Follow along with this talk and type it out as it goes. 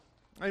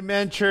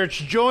Amen,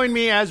 church. Join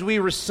me as we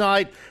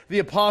recite the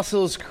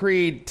Apostles'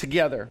 Creed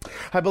together.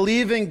 I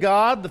believe in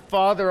God, the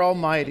Father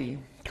Almighty,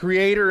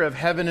 creator of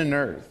heaven and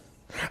earth.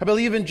 I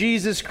believe in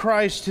Jesus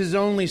Christ, his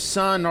only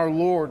Son, our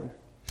Lord.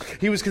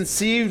 He was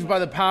conceived by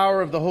the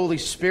power of the Holy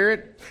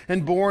Spirit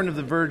and born of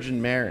the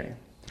Virgin Mary.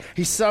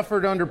 He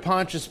suffered under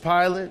Pontius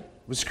Pilate,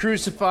 was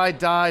crucified,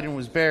 died, and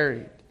was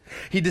buried.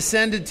 He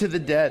descended to the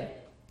dead.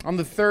 On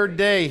the third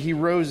day, he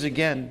rose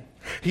again.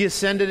 He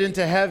ascended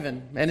into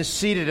heaven and is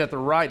seated at the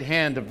right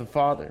hand of the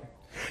Father.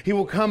 He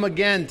will come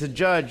again to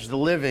judge the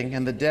living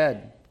and the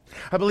dead.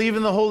 I believe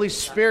in the Holy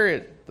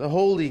Spirit, the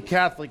Holy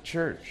Catholic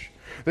Church,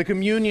 the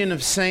communion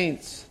of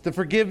saints, the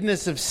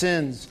forgiveness of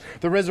sins,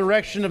 the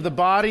resurrection of the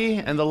body,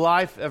 and the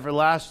life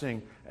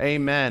everlasting.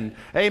 Amen.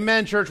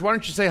 Amen, church. Why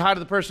don't you say hi to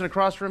the person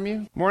across from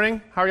you?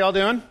 Morning. How are y'all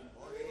doing?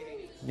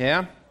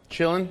 Yeah?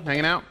 Chilling?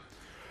 Hanging out?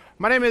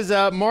 My name is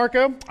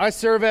Marco. I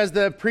serve as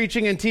the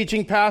preaching and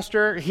teaching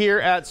pastor here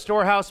at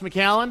Storehouse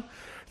McAllen.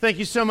 Thank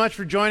you so much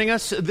for joining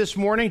us this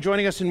morning,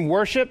 joining us in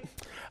worship.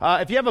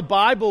 If you have a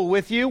Bible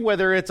with you,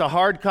 whether it's a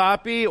hard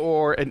copy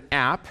or an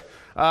app,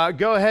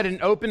 go ahead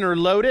and open or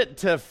load it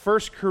to 1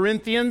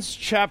 Corinthians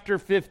chapter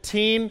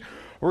 15.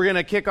 We're going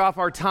to kick off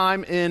our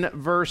time in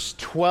verse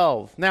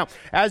 12. Now,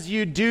 as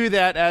you do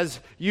that,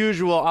 as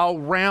usual, I'll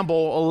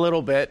ramble a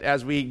little bit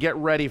as we get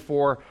ready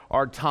for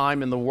our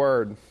time in the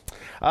Word.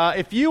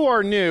 If you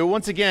are new,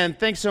 once again,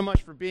 thanks so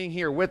much for being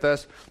here with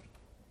us.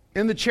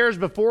 In the chairs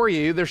before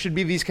you, there should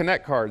be these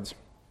Connect cards.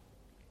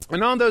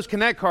 And on those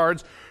Connect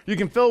cards, you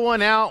can fill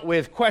one out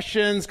with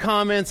questions,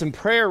 comments, and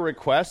prayer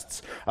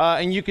requests.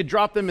 And you could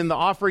drop them in the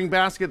offering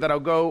basket that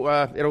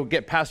it'll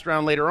get passed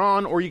around later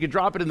on, or you could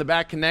drop it in the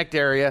back Connect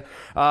area,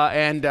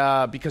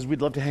 because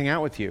we'd love to hang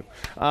out with you.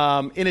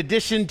 In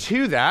addition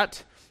to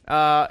that,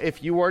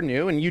 if you are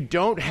new and you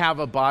don't have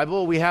a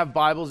Bible, we have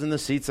Bibles in the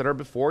seats that are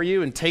before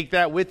you, and take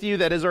that with you.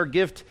 That is our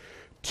gift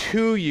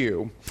to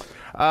you.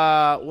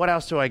 What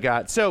else do I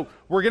got? So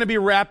we're going to be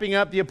wrapping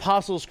up the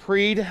Apostles'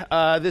 Creed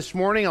this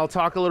morning. I'll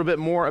talk a little bit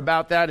more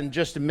about that in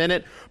just a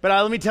minute. But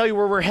let me tell you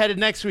where we're headed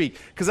next week,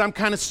 because I'm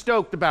kind of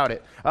stoked about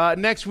it.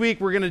 Next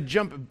week, we're going to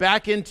jump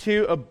back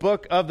into a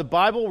book of the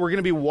Bible. We're going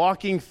to be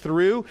walking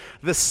through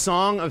the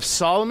Song of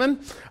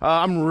Solomon.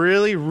 I'm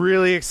really,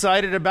 really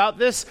excited about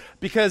this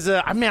because,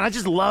 I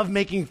just love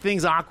making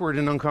things awkward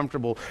and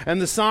uncomfortable.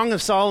 And the Song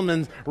of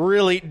Solomon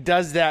really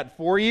does that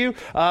for you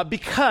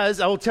because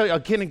I will tell you, I'll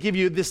kind of give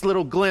you this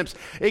little glimpse.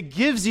 It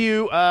gives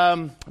you...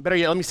 better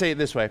yet, let me say it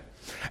this way.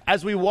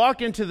 As we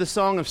walk into the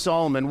Song of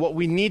Solomon, what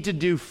we need to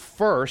do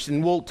first,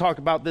 and we'll talk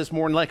about this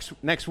more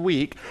next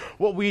week,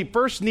 what we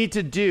first need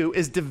to do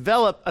is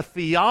develop a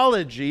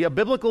theology, a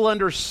biblical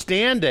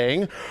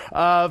understanding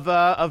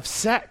of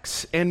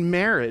sex and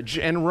marriage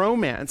and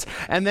romance.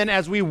 And then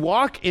as we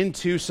walk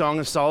into Song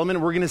of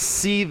Solomon, we're going to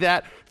see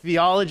that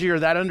theology or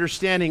that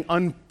understanding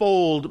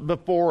unfold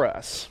before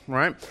us,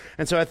 right?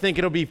 And so I think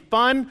it'll be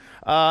fun.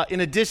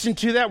 In addition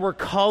to that, we're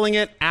calling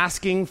it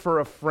Asking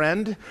for a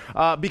Friend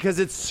because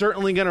it's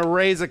certainly going to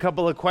raise a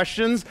couple of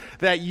questions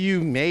that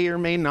you may or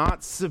may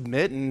not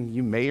submit, and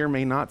you may or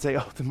may not say,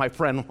 oh, my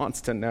friend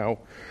wants to know.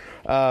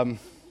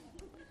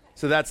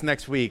 So that's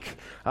next week.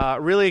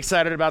 Really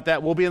excited about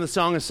that. We'll be in the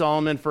Song of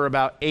Solomon for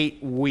about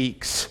 8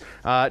 weeks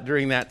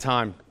during that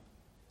time.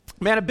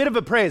 Man, a bit of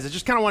a praise. I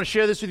just kind of want to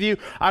share this with you.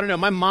 I don't know.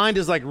 My mind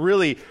is like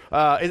really,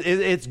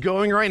 it's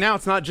going right now.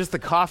 It's not just the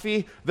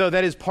coffee, though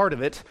that is part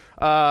of it.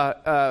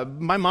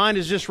 My mind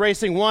is just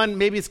racing. One,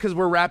 maybe it's because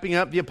we're wrapping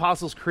up the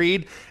Apostles'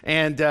 Creed,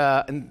 and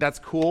that's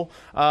cool.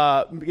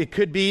 It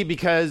could be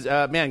because,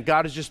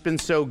 God has just been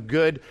so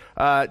good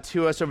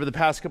to us over the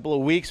past couple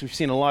of weeks. We've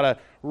seen a lot of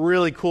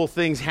really cool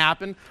things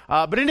happen.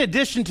 But in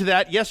addition to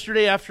that,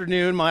 yesterday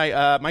afternoon,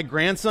 my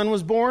grandson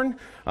was born.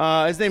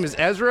 His name is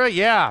Ezra.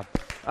 Yeah.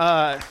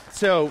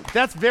 So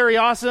that's very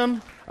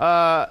awesome.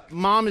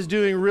 Mom is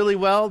doing really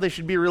well. They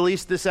should be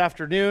released this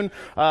afternoon.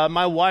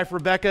 My wife,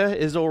 Rebecca,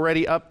 is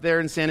already up there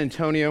in San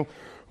Antonio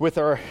with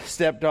our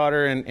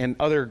stepdaughter and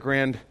other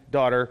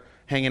granddaughter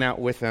hanging out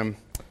with them.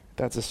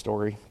 That's a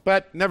story.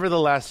 But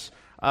nevertheless,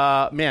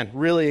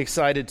 really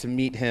excited to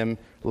meet him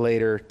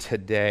later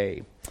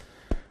today.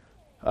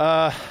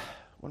 What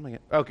am I going?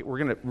 Okay,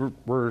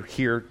 we're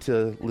here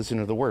to listen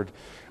to the word.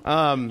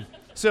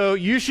 So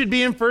you should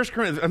be in 1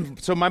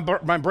 Corinthians. So my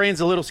brain's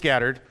a little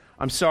scattered.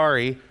 I'm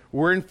sorry.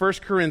 We're in 1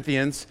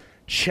 Corinthians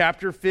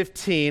chapter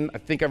 15. I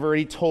think I've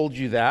already told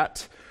you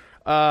that.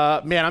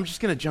 I'm just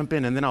going to jump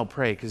in and then I'll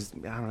pray because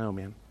I don't know,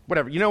 man.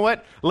 Whatever. You know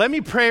what? Let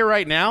me pray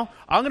right now.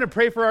 I'm going to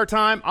pray for our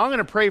time. I'm going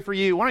to pray for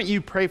you. Why don't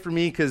you pray for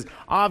me? Because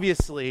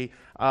obviously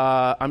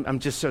I'm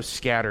just so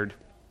scattered.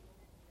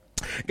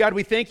 God,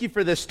 we thank you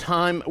for this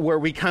time where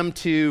we come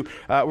to,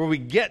 where we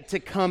get to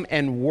come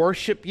and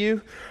worship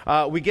you.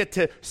 We get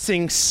to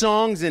sing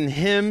songs and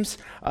hymns,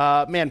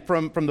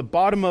 from the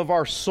bottom of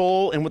our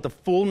soul and with the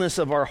fullness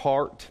of our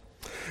heart.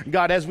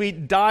 God, as we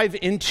dive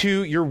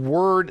into your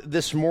word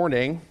this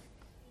morning,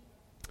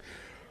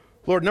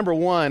 Lord, number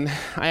one,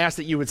 I ask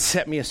that you would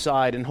set me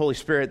aside, and Holy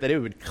Spirit, that it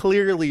would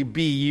clearly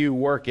be you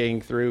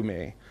working through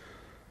me.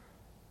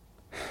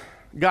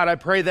 God, I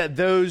pray that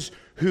those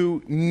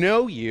who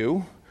know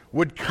you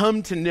would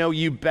come to know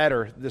you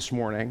better this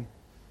morning.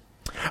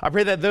 I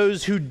pray that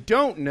those who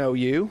don't know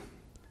you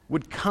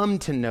would come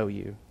to know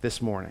you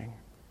this morning.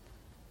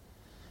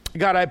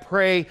 God, I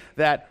pray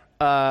that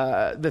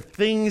the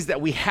things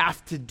that we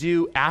have to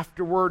do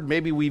afterward,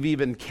 maybe we've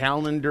even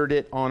calendared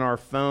it on our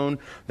phone,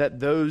 that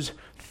those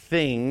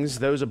things,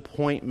 those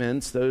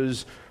appointments,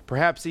 those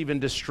perhaps even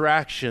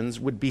distractions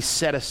would be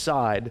set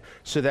aside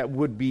so that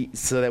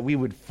we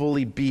would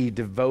fully be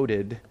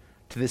devoted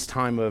to this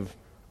time of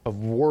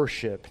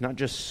worship, not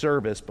just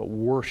service, but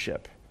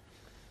worship.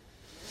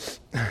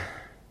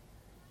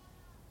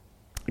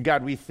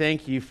 God, we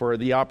thank you for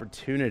the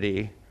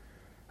opportunity,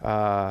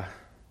 and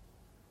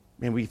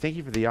we thank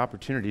you for the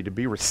opportunity to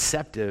be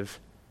receptive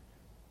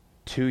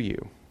to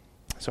you.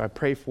 So I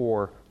pray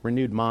for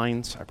renewed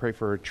minds. I pray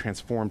for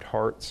transformed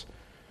hearts.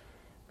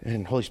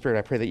 And Holy Spirit,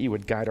 I pray that you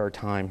would guide our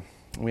time.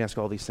 And we ask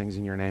all these things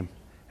in your name.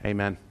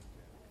 Amen.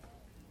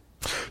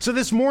 So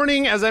this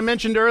morning, as I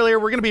mentioned earlier,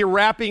 we're going to be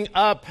wrapping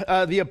up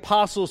the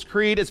Apostles'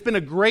 Creed. It's been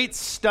a great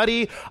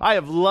study. I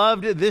have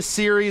loved this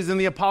series in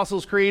the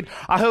Apostles' Creed.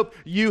 I hope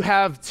you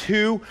have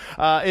too.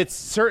 It's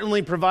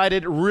certainly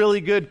provided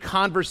really good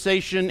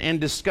conversation and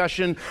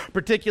discussion,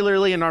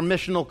 particularly in our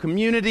missional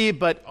community,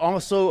 but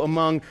also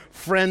among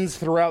friends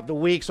throughout the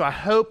week. So I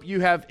hope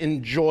you have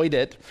enjoyed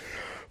it.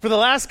 For the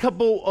last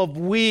couple of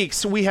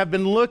weeks, we have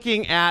been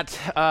looking at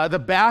the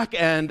back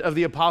end of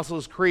the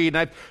Apostles' Creed. And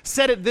I've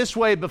said it this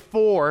way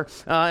before,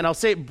 and I'll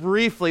say it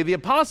briefly. The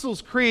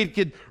Apostles' Creed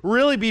could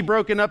really be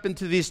broken up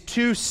into these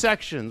two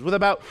sections, with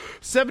about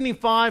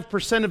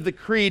 75% of the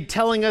Creed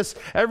telling us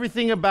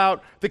everything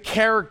about the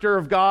character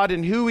of God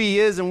and who He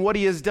is and what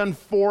He has done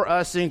for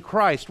us in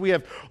Christ. We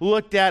have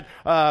looked at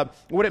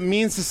what it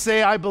means to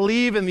say, I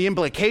believe, and the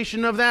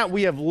implication of that.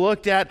 We have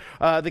looked at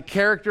the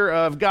character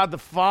of God the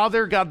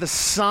Father, God the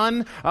Son.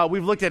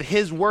 We've looked at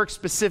His work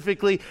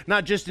specifically,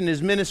 not just in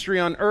His ministry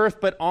on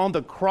earth, but on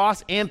the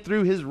cross and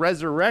through His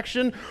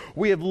resurrection.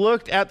 We have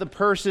looked at the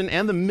person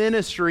and the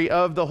ministry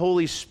of the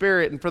Holy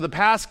Spirit. And for the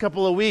past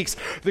couple of weeks,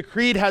 the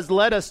Creed has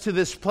led us to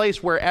this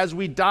place where, as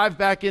we dive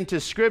back into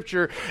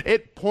Scripture,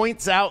 it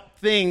points out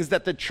things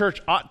that the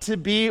church ought to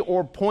be,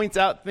 or points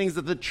out things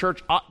that the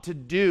church ought to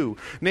do,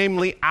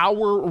 namely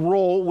our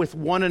role with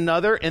one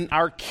another and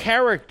our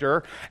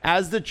character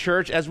as the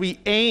church as we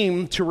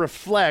aim to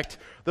reflect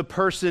the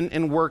person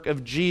and work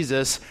of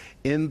Jesus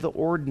in the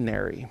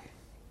ordinary.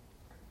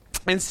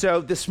 And so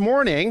this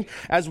morning,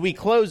 as we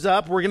close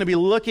up, we're going to be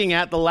looking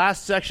at the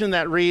last section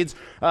that reads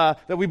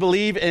that we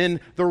believe in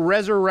the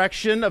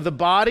resurrection of the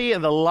body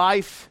and the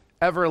life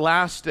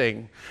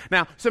everlasting.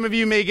 Now, some of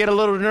you may get a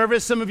little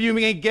nervous. Some of you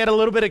may get a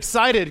little bit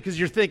excited because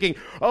you're thinking,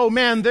 oh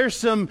man, there's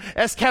some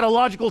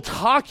eschatological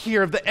talk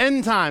here of the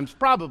end times,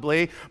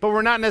 probably, but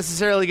we're not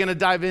necessarily going to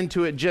dive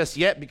into it just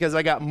yet because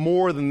I got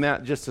more than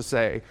that just to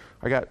say.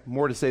 I got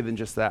more to say than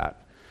just that.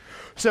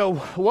 So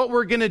what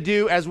we're going to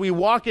do as we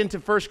walk into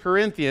 1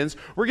 Corinthians,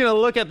 we're going to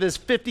look at this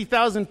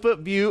 50,000-foot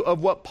view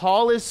of what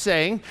Paul is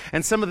saying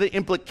and some of the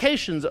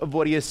implications of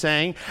what he is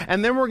saying.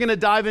 And then we're going to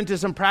dive into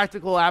some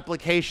practical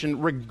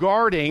application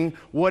regarding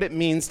what it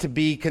means to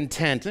be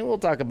content. And we'll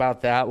talk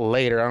about that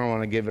later. I don't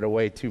want to give it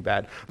away too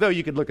bad, though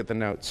you could look at the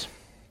notes.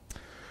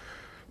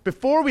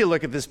 Before we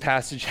look at this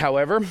passage,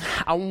 however,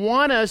 I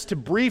want us to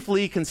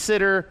briefly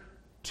consider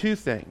two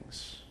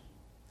things.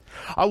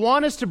 I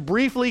want us to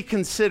briefly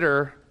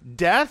consider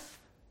death.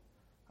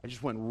 I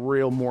just went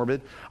real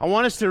morbid. I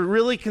want us to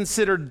really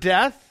consider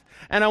death,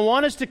 and I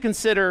want us to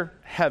consider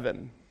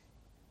heaven.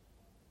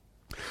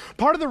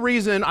 Part of the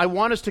reason I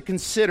want us to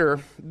consider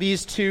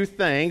these two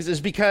things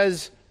is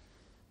because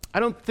I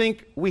don't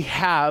think we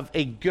have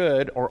a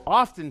good, or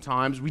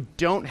oftentimes we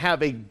don't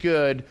have a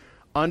good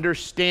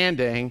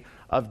understanding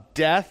of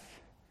death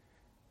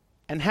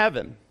and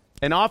heaven.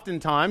 And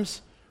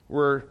oftentimes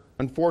we're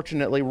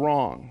unfortunately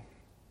wrong.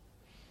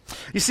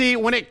 You see,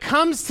 when it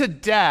comes to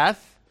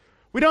death,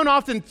 we don't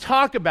often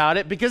talk about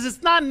it because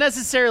it's not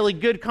necessarily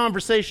good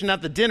conversation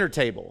at the dinner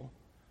table.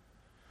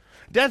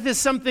 Death is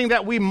something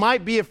that we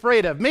might be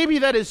afraid of. Maybe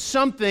that is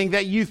something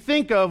that you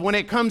think of when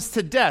it comes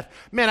to death.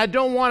 Man, I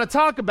don't want to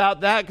talk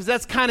about that because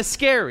that's kind of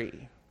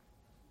scary.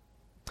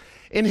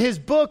 In his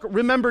book,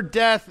 Remember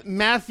Death,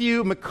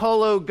 Matthew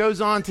McCullough goes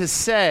on to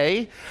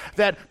say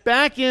that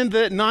back in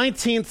the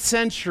 19th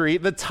century,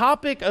 the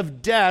topic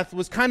of death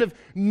was kind of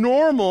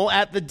normal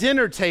at the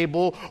dinner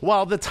table,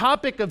 while the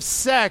topic of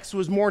sex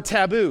was more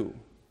taboo.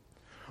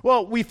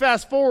 Well, we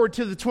fast forward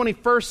to the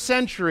 21st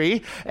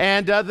century,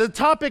 and the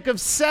topic of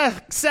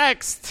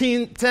sex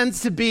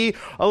tends to be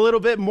a little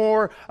bit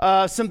more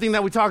something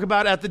that we talk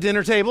about at the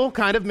dinner table,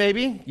 kind of,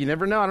 maybe. You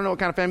never know. I don't know what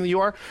kind of family you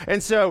are.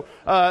 And so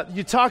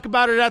you talk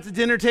about it at the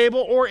dinner table,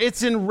 or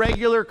it's in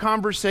regular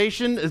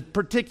conversation,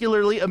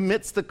 particularly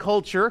amidst the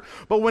culture.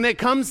 But when it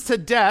comes to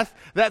death,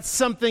 that's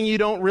something you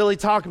don't really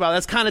talk about.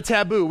 That's kind of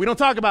taboo. We don't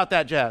talk about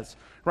that, Jazz,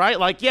 right?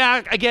 Like,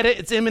 yeah, I get it.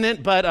 It's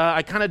imminent, but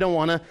I kind of don't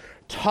want to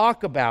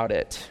talk about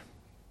it.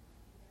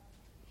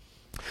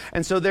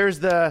 And so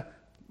there's the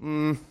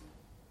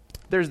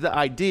there's the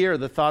idea or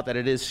the thought that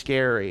it is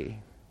scary,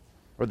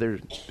 or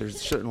there's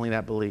certainly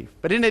that belief.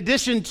 But in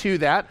addition to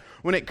that,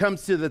 when it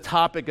comes to the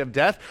topic of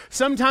death,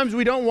 sometimes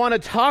we don't want to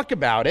talk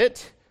about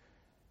it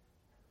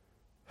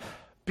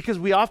because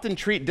we often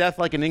treat death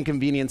like an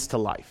inconvenience to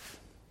life.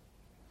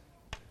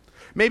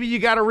 Maybe you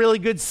got a really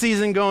good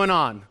season going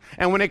on,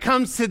 and when it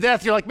comes to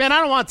death, you're like, man,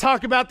 I don't want to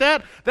talk about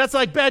that. That's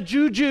like bad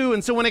juju,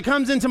 and so when it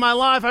comes into my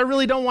life, I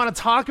really don't want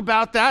to talk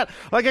about that.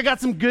 Like, I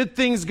got some good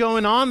things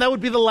going on. That would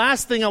be the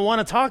last thing I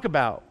want to talk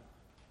about.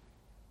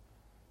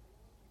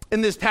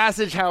 In this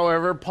passage,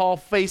 however, Paul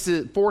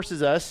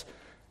forces us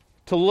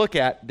to look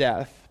at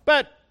death,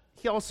 but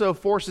he also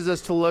forces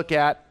us to look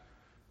at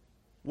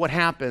what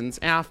happens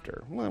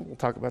after. Well, we'll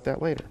talk about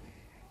that later.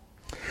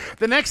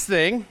 The next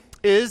thing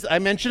is, I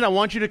mentioned, I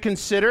want you to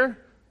consider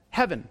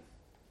heaven.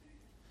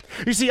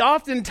 You see,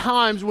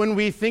 oftentimes when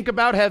we think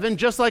about heaven,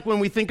 just like when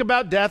we think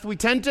about death, we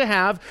tend to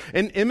have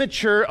an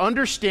immature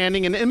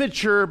understanding, an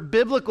immature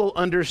biblical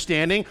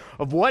understanding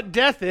of what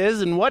death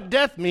is and what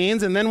death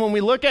means. And then when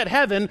we look at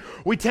heaven,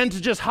 we tend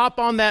to just hop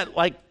on that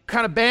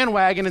kind of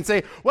bandwagon and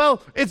say,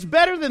 well, it's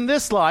better than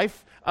this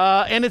life.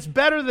 And it's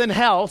better than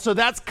hell, so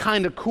that's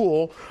kind of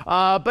cool.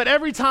 But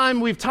every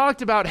time we've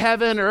talked about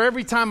heaven, or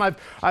every time I've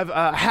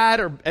had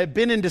or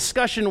been in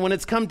discussion when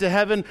it's come to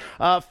heaven,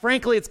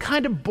 frankly, it's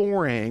kind of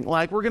boring.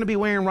 Like, we're going to be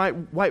wearing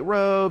white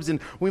robes, and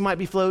we might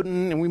be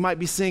floating, and we might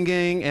be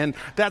singing, and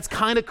that's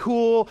kind of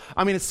cool.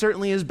 I mean, it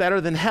certainly is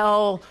better than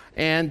hell,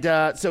 and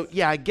so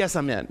yeah, I guess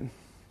I'm in.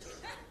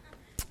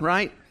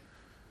 Right?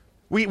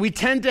 We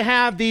tend to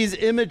have these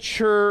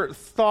immature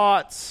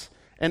thoughts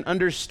and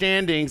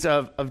understandings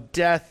of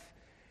death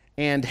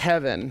and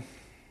heaven.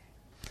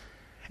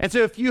 And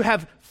so if you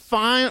have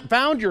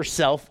found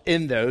yourself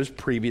in those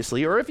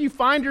previously, or if you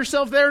find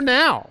yourself there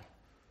now,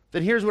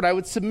 then here's what I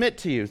would submit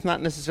to you. It's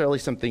not necessarily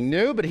something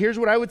new, but here's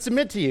what I would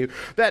submit to you,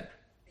 that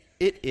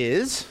it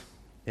is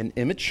an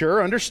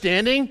immature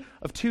understanding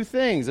of two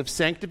things: of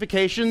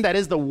sanctification, that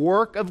is the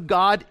work of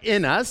God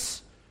in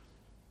us,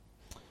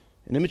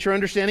 an immature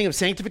understanding of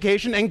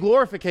sanctification, and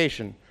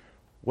glorification,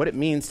 what it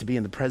means to be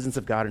in the presence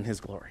of God in His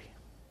glory.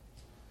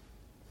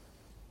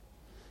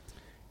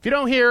 If you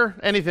don't hear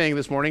anything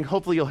this morning,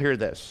 hopefully you'll hear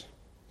this.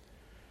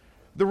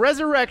 The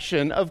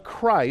resurrection of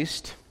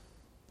Christ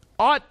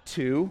ought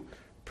to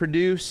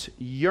produce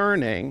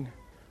yearning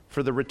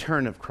for the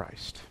return of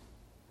Christ.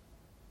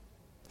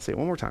 I'll say it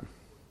one more time.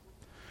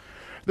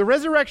 The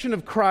resurrection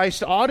of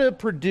Christ ought to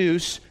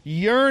produce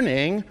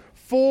yearning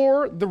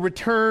for the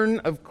return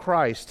of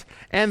Christ.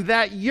 And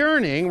that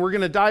yearning, we're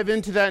going to dive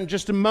into that in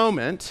just a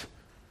moment,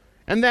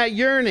 and that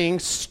yearning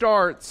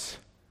starts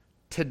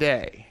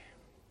today.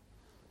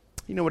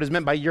 You know what is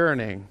meant by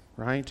yearning,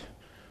 right?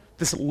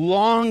 This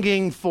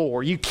longing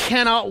for. You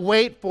cannot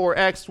wait for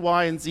X,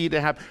 Y, and Z to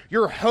happen.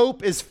 Your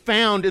hope is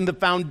found in the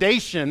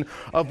foundation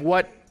of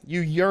what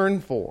you yearn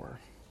for.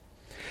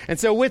 And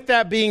so with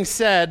that being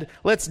said,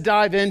 let's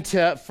dive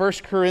into 1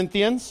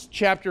 Corinthians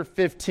chapter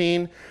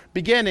 15,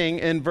 beginning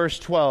in verse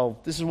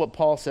 12. This is what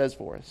Paul says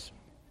for us.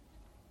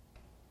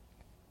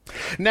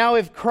 Now,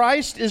 if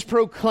Christ is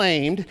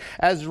proclaimed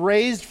as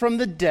raised from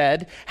the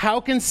dead, how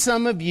can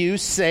some of you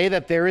say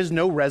that there is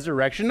no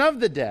resurrection of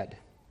the dead?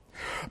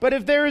 But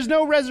if there is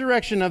no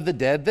resurrection of the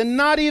dead, then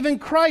not even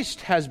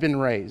Christ has been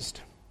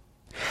raised.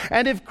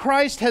 And if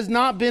Christ has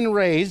not been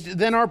raised,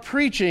 then our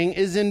preaching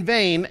is in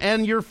vain,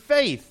 and your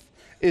faith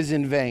is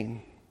in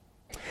vain.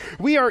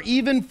 We are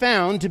even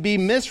found to be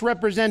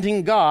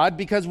misrepresenting God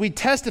because we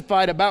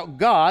testified about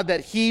God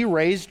that He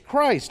raised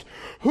Christ,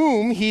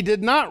 whom He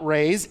did not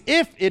raise,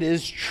 if it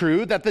is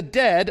true that the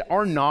dead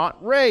are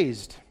not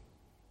raised.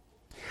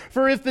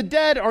 For if the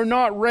dead are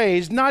not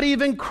raised, not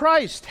even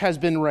Christ has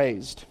been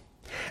raised.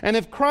 And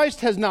if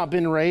Christ has not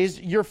been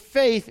raised, your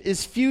faith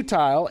is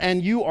futile,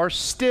 and you are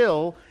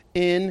still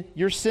in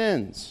your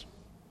sins.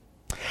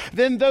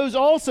 Then those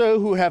also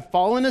who have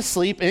fallen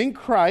asleep in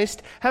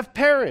Christ have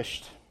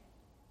perished.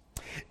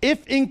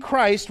 If in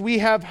Christ we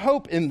have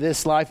hope in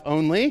this life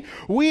only,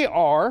 we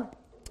are,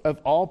 of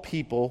all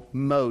people,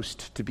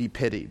 most to be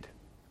pitied.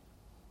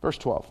 Verse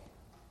 20.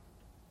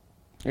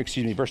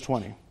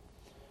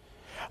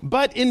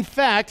 But in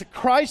fact,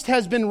 Christ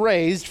has been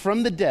raised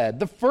from the dead,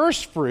 the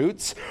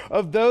firstfruits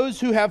of those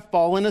who have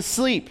fallen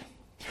asleep.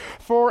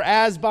 For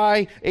as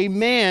by a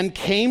man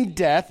came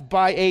death,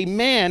 by a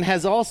man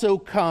has also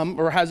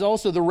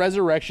the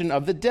resurrection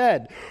of the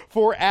dead.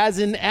 For as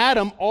in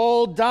Adam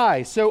all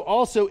die, so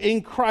also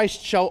in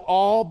Christ shall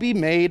all be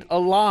made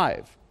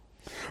alive.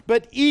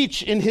 But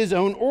each in his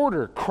own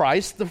order: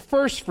 Christ the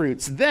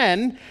firstfruits,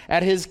 then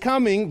at his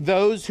coming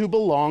those who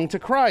belong to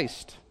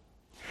Christ.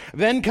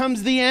 Then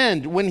comes the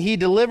end, when He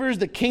delivers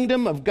the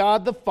kingdom of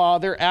God the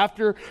Father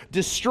after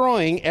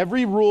destroying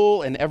every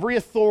rule and every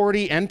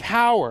authority and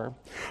power.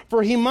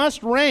 For He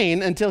must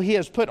reign until He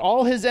has put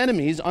all His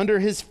enemies under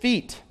His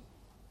feet.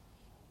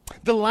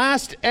 The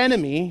last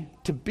enemy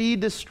to be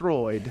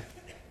destroyed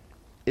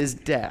is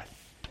death.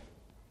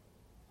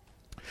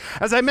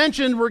 As I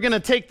mentioned, we're going to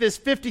take this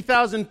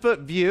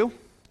 50,000-foot view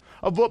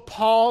of what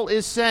Paul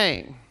is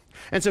saying.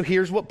 And so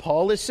here's what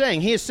Paul is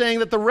saying. He is saying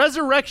that the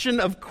resurrection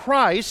of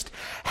Christ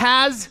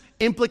has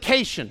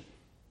implication.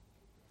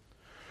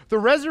 The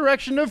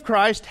resurrection of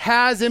Christ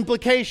has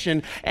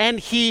implication, and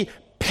he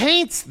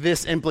paints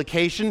this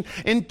implication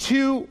in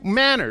two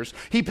manners.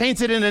 He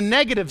paints it in a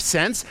negative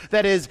sense,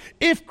 that is,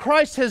 if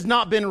Christ has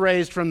not been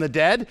raised from the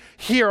dead,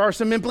 here are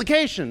some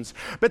implications.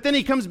 But then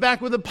he comes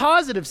back with a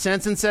positive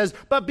sense and says,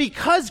 but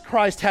because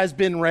Christ has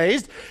been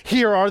raised,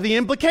 here are the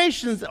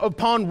implications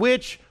upon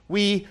which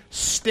we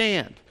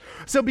stand.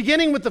 So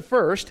beginning with the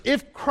first,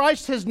 if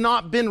Christ has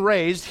not been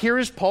raised, here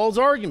is Paul's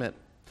argument.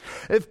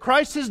 If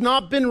Christ has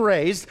not been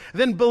raised,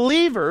 then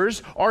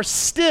believers are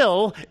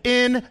still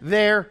in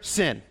their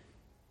sin.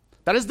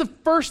 That is the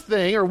first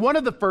thing, or one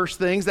of the first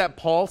things that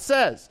Paul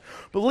says.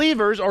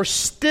 Believers are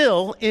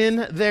still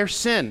in their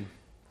sin.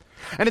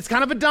 And it's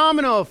kind of a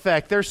domino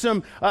effect. There's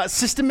some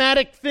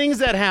systematic things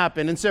that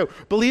happen. And so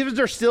believers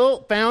are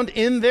still found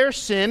in their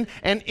sin.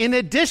 And in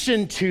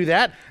addition to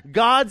that,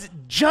 God's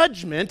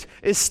judgment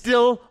is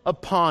still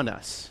upon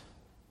us.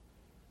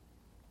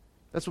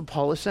 That's what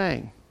Paul is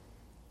saying.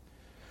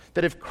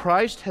 That if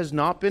Christ has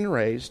not been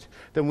raised,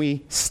 then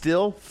we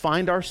still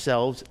find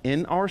ourselves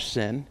in our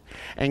sin,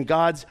 and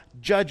God's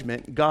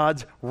judgment,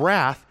 God's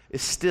wrath,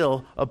 is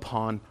still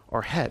upon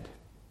our head.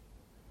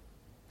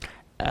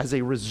 As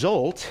a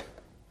result,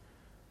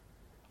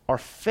 our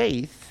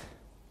faith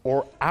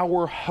or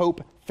our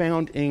hope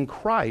found in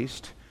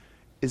Christ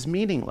is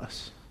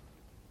meaningless.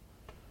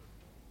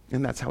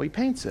 And that's how he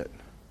paints it.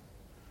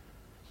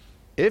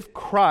 If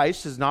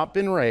Christ has not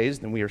been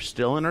raised, then we are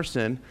still in our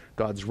sin,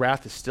 God's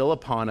wrath is still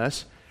upon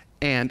us,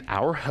 and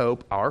our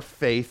hope, our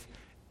faith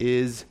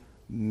is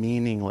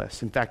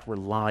meaningless. In fact, we're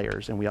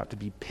liars and we ought to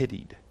be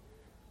pitied.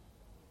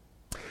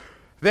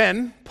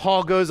 Then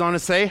Paul goes on to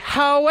say,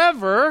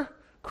 however,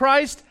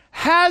 Christ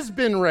has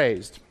been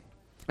raised.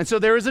 And so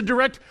there is a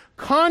direct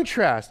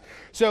contrast.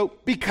 So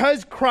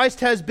because Christ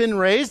has been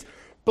raised,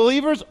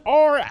 believers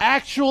are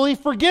actually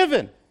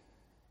forgiven.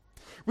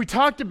 We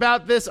talked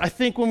about this, I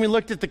think, when we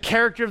looked at the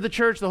character of the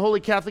church, the Holy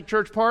Catholic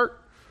Church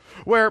part,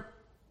 where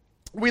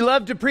we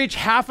love to preach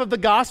half of the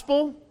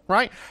gospel,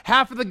 right?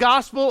 Half of the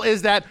gospel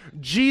is that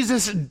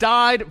Jesus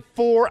died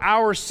for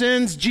our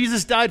sins.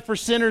 Jesus died for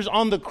sinners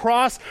on the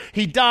cross.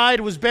 He died,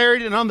 was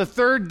buried, and on the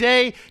third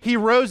day, he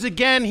rose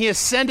again. He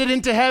ascended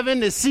into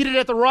heaven, is seated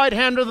at the right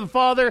hand of the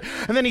Father,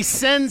 and then he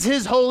sends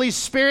his Holy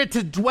Spirit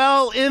to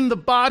dwell in the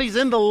bodies,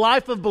 in the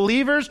life of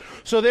believers.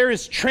 So there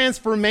is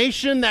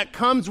transformation that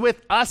comes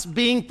with us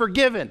being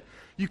forgiven.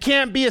 You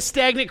can't be a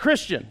stagnant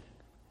Christian.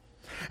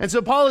 And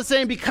so Paul is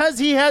saying because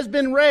he has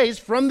been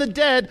raised from the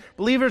dead,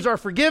 believers are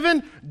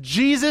forgiven.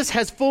 Jesus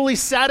has fully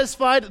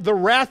satisfied the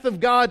wrath of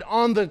God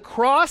on the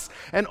cross.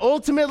 And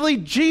ultimately,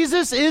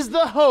 Jesus is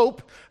the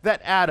hope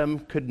that Adam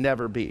could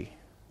never be.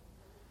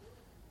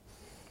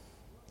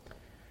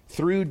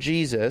 Through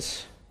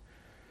Jesus,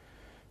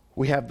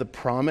 we have the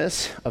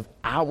promise of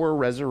our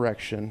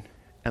resurrection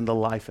and the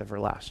life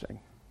everlasting.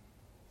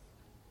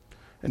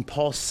 And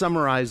Paul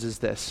summarizes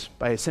this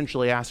by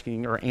essentially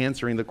asking or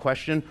answering the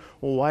question,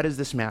 well, why does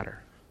this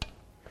matter?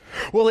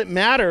 Well, it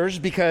matters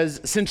because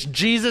since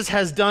Jesus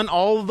has done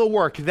all of the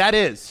work, that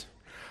is,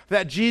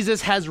 that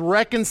Jesus has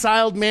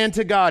reconciled man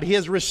to God, he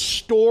has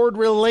restored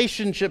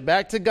relationship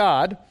back to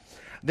God,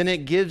 then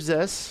it gives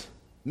us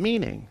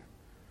meaning.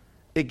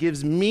 It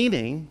gives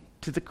meaning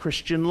to the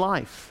Christian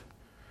life.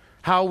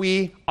 How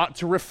we ought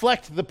to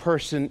reflect the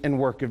person and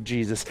work of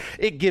Jesus.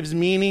 It gives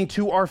meaning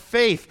to our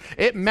faith.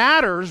 It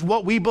matters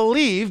what we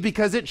believe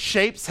because it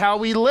shapes how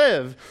we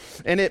live.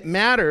 And it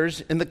matters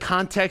in the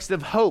context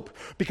of hope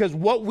because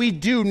what we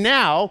do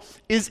now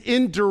is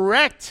in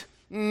direct,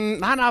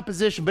 not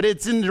opposition, but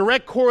it's in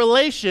direct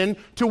correlation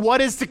to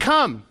what is to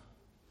come.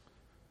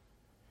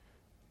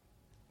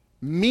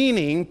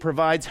 Meaning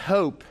provides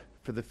hope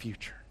for the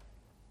future.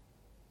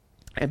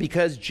 And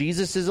because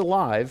Jesus is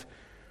alive,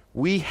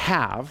 we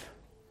have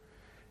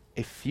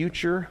a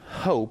future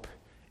hope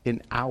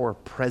in our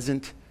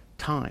present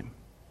time.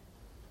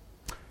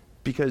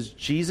 Because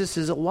Jesus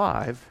is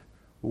alive,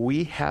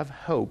 we have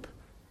hope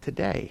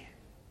today.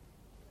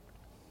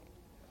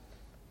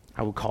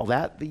 I would call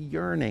that the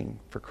yearning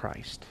for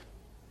Christ.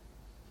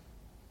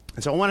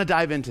 And so I want to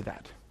dive into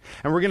that.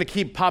 And we're going to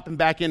keep popping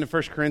back into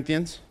 1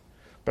 Corinthians,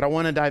 but I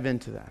want to dive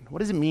into that. What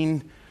does it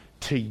mean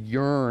to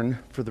yearn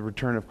for the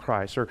return of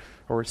Christ?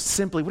 Or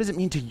simply, what does it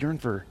mean to yearn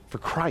for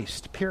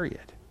Christ,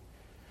 period?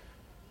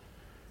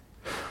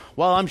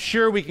 Well, I'm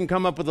sure we can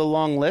come up with a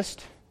long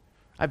list.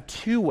 I have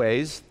two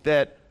ways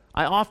that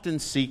I often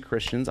see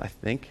Christians, I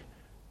think,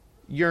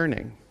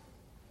 yearning.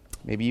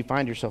 Maybe you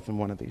find yourself in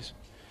one of these.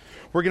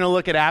 We're going to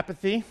look at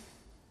apathy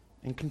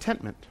and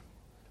contentment.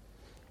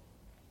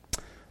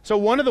 So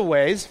one of the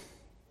ways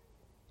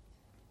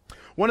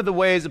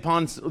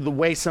upon the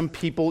way some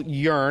people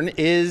yearn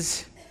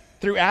is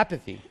through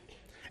apathy.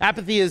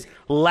 Apathy is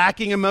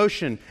lacking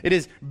emotion. It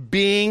is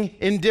being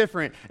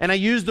indifferent. And I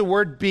use the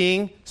word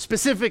being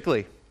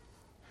specifically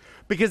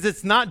because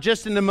it's not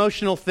just an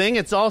emotional thing.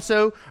 It's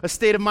also a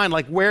state of mind,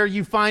 like where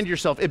you find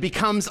yourself. It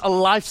becomes a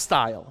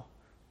lifestyle.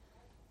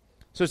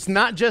 So it's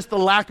not just the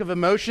lack of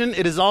emotion,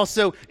 it is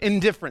also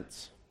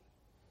indifference.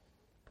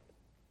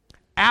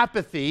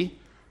 Apathy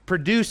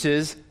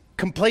produces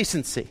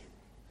complacency.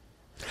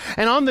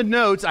 And on the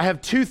notes, I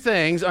have two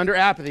things under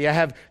apathy. I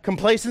have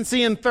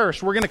complacency and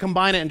thirst. We're going to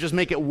combine it and just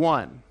make it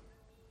one.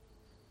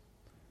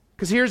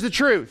 Because here's the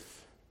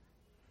truth.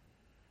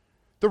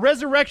 The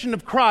resurrection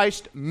of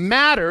Christ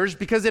matters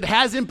because it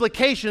has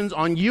implications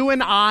on you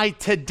and I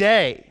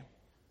today.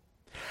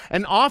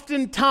 And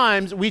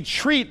oftentimes we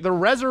treat the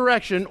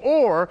resurrection,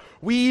 or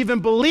we even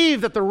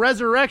believe that the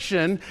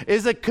resurrection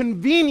is a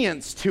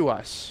convenience to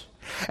us.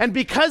 And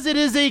because it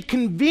is a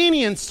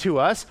convenience to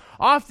us,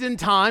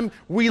 oftentimes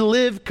we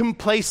live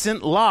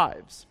complacent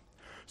lives.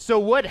 So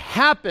what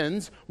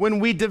happens when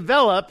we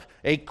develop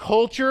a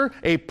culture,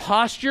 a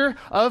posture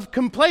of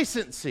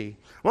complacency?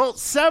 Well,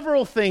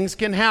 several things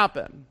can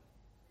happen.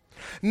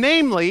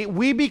 Namely,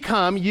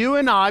 you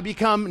and I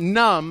become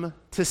numb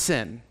to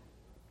sin.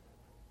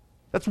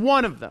 That's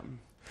one of them.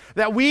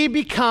 That we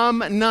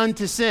become numb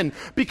to sin.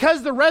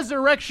 Because the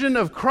resurrection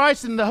of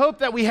Christ and the hope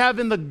that we have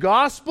in the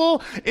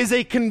gospel is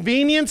a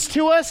convenience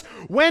to us,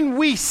 when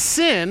we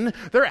sin,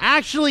 there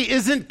actually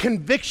isn't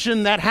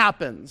conviction that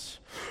happens.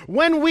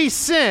 When we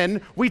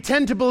sin, we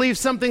tend to believe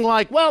something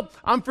like, well,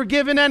 I'm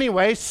forgiven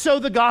anyway, so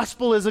the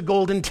gospel is a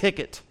golden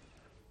ticket.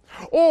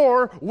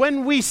 Or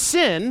when we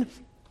sin,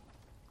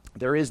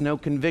 there is no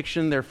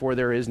conviction, therefore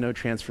there is no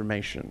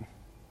transformation.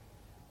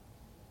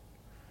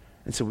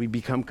 And so we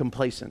become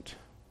complacent.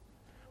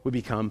 We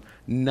become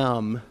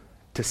numb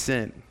to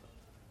sin.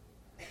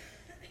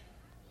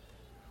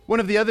 One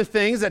of the other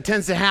things that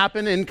tends to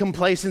happen in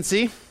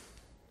complacency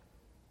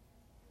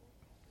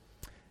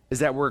is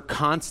that we're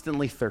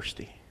constantly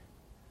thirsty.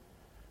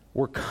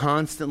 We're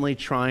constantly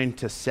trying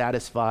to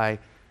satisfy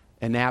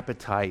an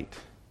appetite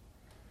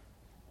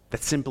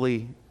that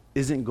simply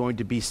isn't going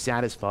to be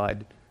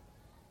satisfied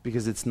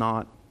because it's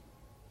not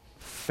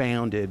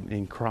founded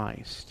in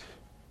Christ.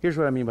 Here's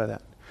what I mean by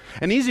that.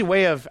 An easy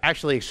way of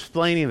actually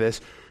explaining this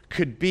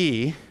could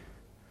be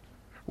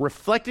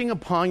reflecting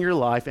upon your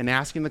life and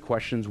asking the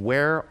questions,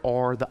 where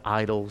are the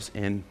idols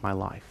in my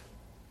life?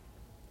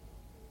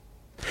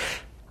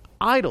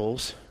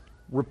 Idols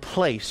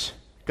replace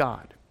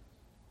God.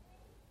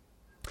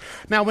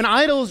 Now, when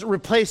idols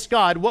replace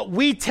God, what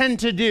we tend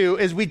to do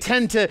is we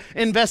tend to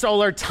invest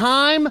all our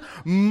time,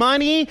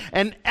 money,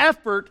 and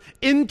effort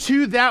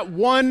into that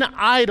one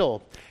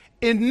idol.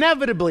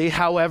 Inevitably,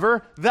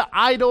 however, the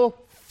idol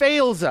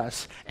fails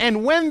us.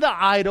 And when the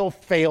idol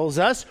fails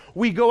us,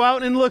 we go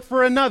out and look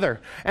for another,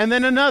 and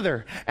then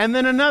another, and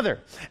then another.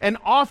 And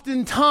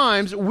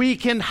oftentimes, we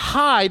can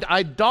hide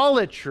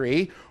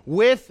idolatry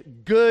with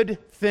good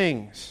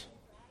things.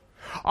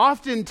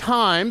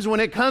 Oftentimes, when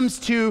it comes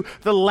to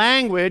the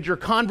language or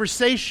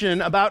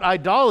conversation about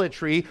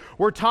idolatry,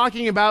 we're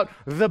talking about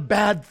the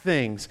bad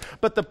things.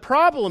 But the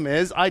problem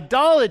is,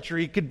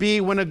 idolatry could be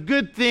when a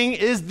good thing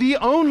is the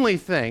only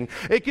thing.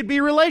 It could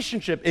be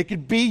relationship. It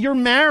could be your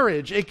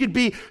marriage. It could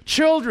be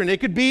children. It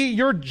could be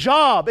your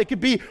job. It could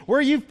be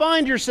where you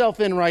find yourself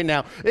in right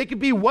now. It could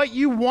be what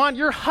you want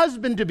your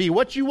husband to be,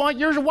 what you want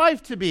your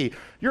wife to be.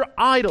 Your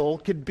idol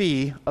could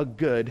be a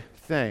good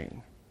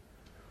thing.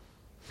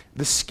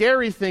 The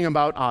scary thing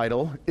about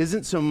idol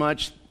isn't so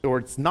much, or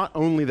it's not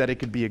only that it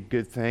could be a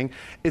good thing,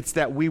 it's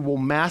that we will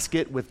mask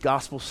it with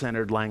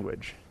gospel-centered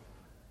language.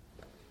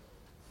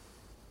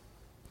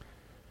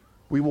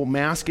 We will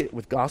mask it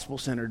with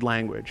gospel-centered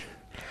language.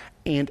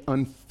 And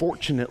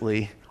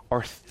unfortunately,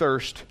 our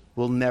thirst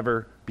will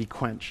never be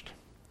quenched.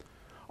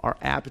 Our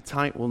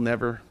appetite will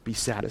never be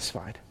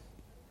satisfied.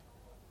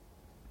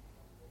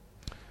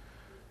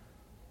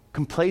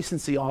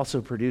 Complacency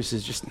also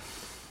produces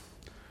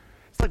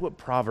it's like what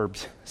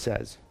Proverbs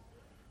says.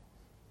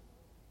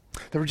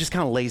 That we're just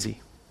kind of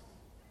lazy.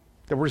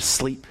 That we're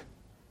asleep.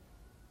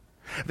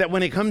 That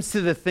when it comes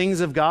to the things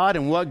of God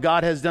and what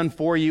God has done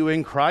for you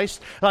in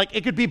Christ, like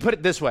it could be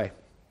put this way.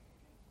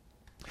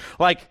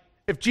 Like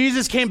if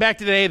Jesus came back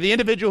today, the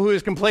individual who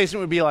is complacent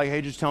would be like,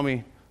 hey, just tell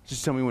me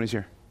when he's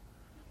here.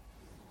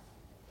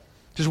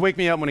 Just wake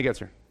me up when he gets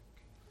here.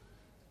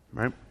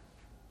 Right?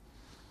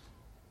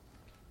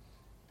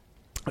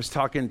 I was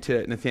talking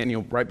to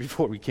Nathaniel right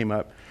before we came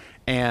up.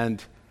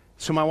 And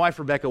so my wife,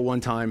 Rebecca,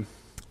 one time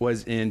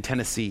was in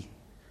Tennessee.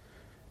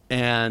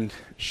 And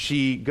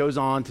she goes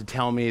on to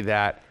tell me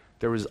that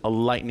there was a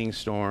lightning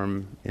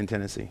storm in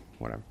Tennessee,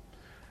 whatever.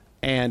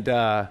 And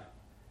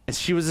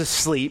she was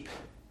asleep.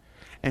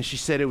 And she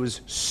said it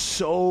was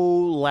so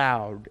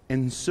loud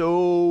and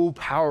so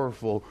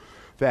powerful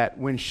that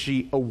when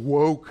she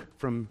awoke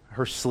from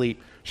her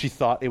sleep, she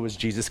thought it was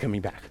Jesus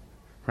coming back,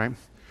 right?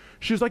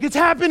 She was like, it's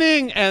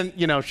happening! And,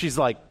 she's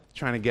like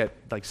trying to get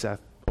like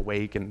Seth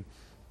awake, and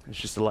it's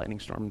just a lightning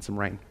storm and some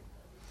rain.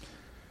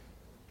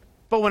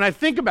 But when I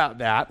think about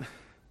that,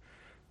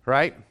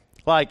 right,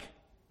 like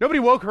nobody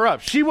woke her up.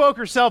 She woke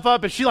herself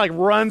up and she like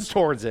runs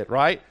towards it,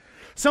 right?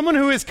 Someone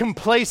who is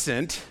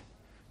complacent,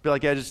 be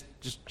like, yeah,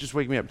 just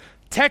wake me up.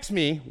 Text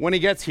me when he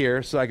gets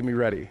here so I can be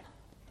ready.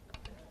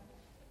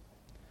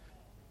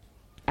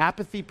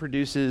 Apathy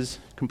produces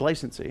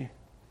complacency.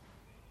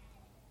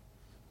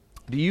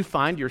 Do you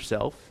find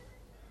yourself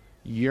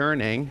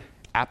yearning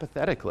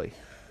apathetically?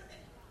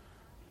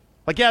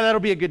 Like, yeah,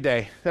 that'll be a good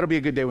day. That'll be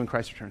a good day when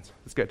Christ returns.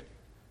 That's good.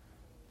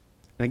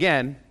 And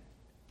again,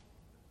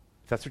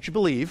 if that's what you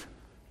believe,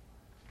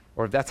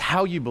 or if that's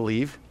how you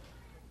believe,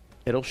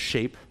 it'll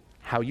shape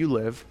how you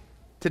live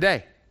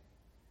today.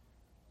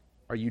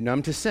 Are you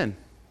numb to sin?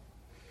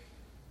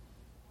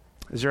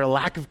 Is there a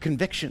lack of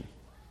conviction?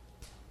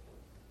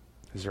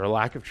 Is there a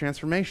lack of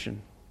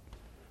transformation?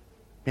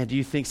 Man, do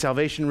you think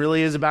salvation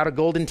really is about a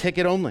golden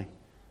ticket only?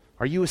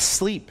 Are you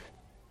asleep?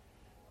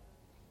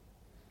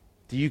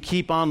 Do you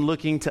keep on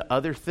looking to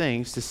other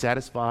things to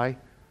satisfy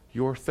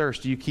your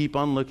thirst? Do you keep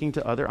on looking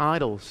to other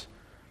idols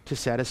to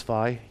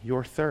satisfy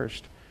your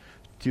thirst?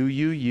 Do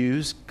you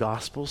use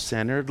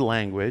gospel-centered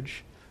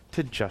language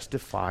to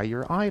justify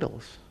your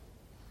idols?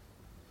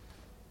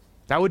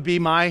 That would be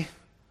my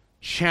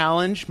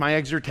challenge, my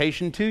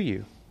exhortation to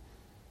you.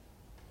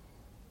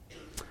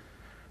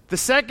 The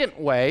second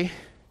way,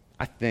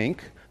 I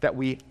think, that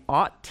we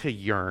ought to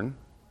yearn,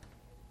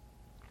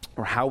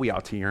 or how we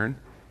ought to yearn,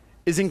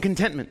 is in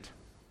contentment.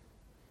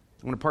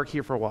 I'm going to park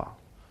here for a while.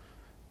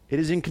 It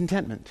is in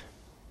contentment.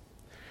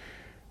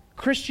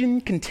 Christian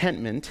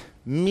contentment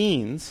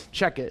means,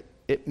 check it,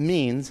 it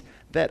means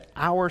that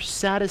our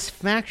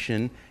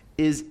satisfaction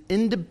is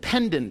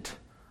independent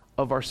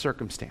of our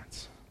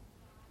circumstance.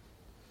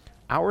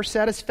 Our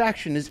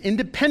satisfaction is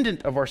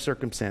independent of our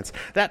circumstance.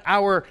 That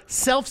our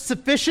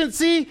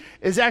self-sufficiency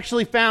is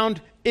actually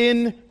found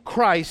in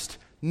Christ,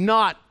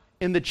 not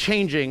in the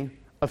changing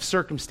of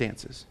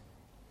circumstances.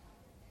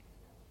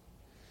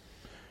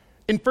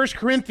 In 1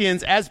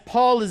 Corinthians, as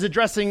Paul is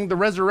addressing the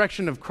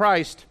resurrection of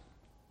Christ,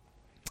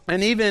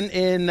 and even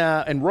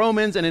in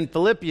Romans and in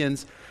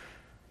Philippians,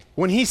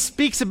 when he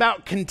speaks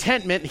about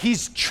contentment,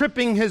 he's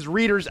tripping his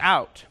readers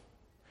out.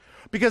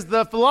 Because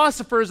the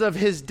philosophers of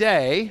his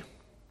day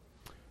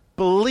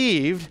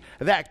believed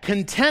that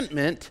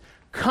contentment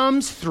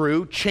comes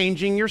through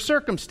changing your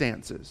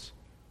circumstances.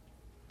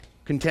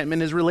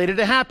 Contentment is related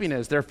to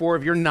happiness. Therefore,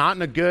 if you're not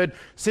in a good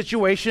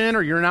situation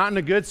or you're not in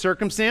a good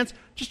circumstance,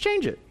 just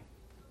change it.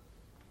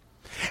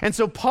 And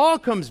so Paul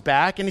comes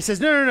back and he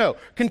says, no.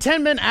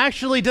 Contentment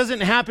actually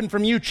doesn't happen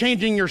from you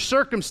changing your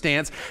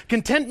circumstance.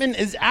 Contentment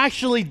is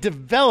actually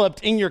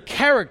developed in your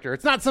character.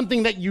 It's not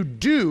something that you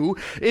do.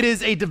 It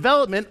is a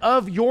development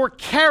of your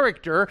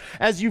character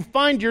as you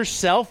find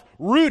yourself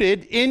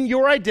rooted in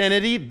your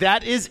identity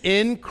that is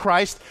in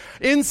Christ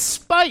in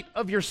spite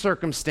of your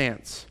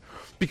circumstance.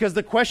 Because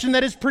the question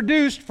that is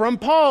produced from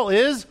Paul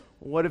is,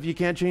 what if you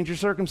can't change your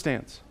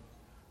circumstance?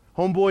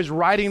 Homeboy's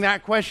writing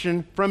that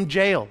question from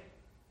jail,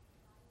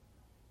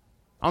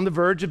 on the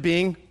verge of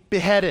being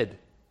beheaded.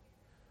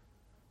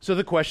 So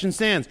the question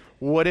stands,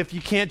 what if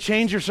you can't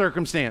change your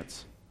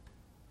circumstance?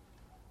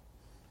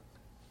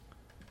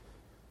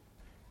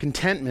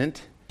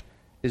 Contentment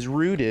is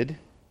rooted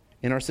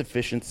in our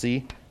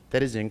sufficiency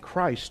that is in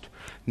Christ,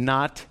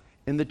 not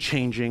in the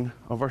changing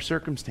of our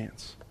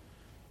circumstance.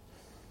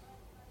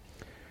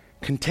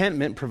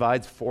 Contentment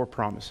provides 4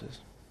 promises.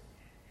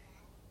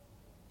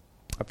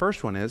 The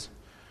first one is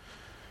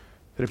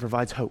that it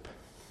provides hope,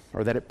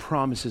 or that it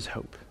promises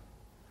hope.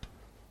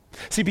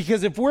 See,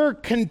 because if we're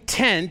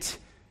content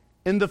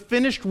in the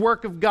finished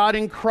work of God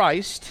in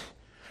Christ,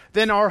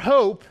 then our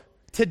hope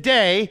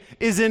today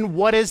is in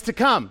what is to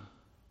come.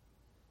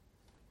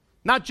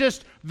 Not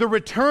just the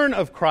return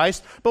of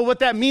Christ, but what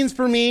that means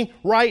for me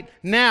right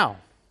now.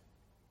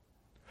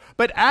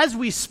 But as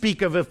we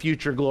speak of a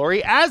future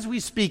glory, as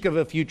we speak of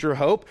a future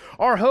hope,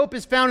 our hope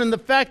is found in the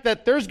fact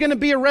that there's going to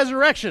be a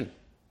resurrection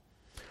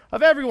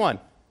of everyone.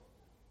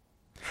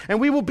 And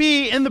we will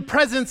be in the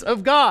presence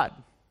of God.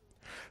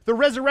 The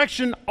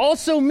resurrection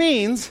also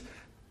means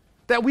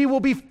that we will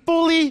be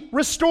fully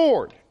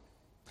restored.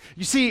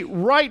 You see,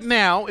 right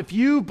now, if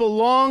you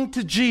belong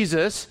to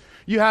Jesus,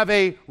 you have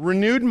a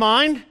renewed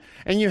mind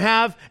and you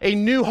have a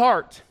new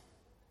heart.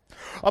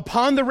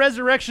 Upon the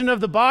resurrection of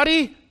the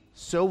body,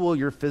 so will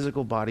your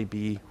physical body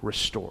be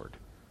restored.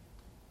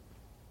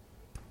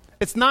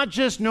 It's not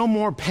just no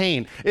more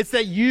pain. It's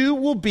that you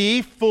will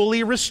be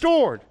fully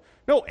restored.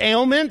 No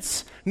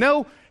ailments,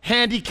 no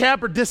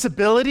handicap or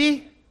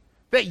disability.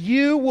 That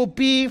you will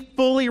be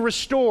fully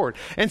restored.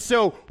 And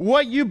so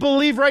what you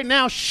believe right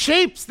now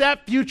shapes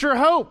that future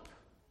hope.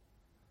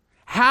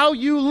 How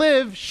you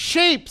live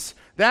shapes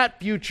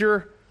that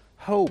future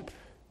hope.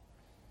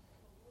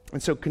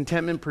 And so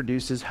contentment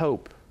produces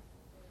hope.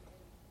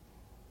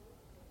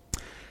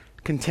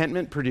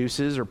 Contentment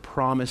produces or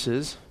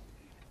promises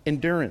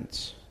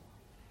endurance.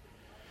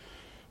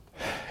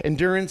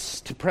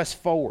 Endurance to press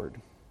forward.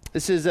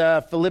 This is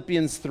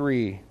Philippians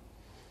 3.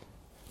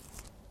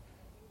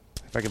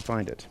 If I can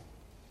find it.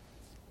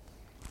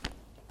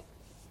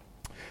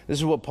 This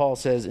is what Paul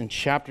says in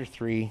chapter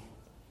 3,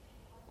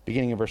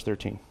 beginning of verse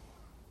 13.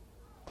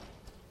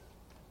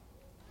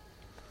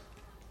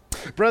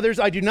 Brothers,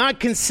 I do not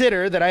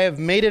consider that I have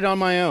made it on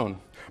my own,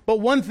 but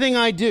one thing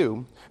I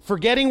do,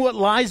 forgetting what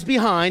lies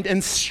behind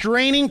and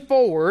straining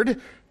forward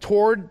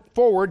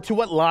to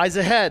what lies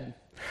ahead.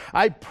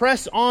 I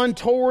press on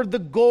toward the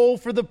goal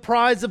for the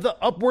prize of the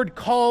upward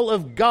call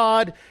of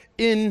God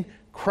in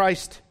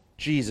Christ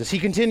Jesus. He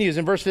continues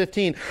in verse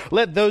 15,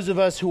 let those of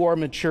us who are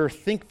mature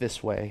think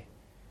this way.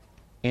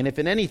 And if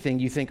in anything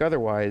you think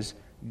otherwise,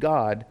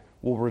 God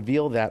will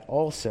reveal that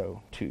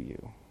also to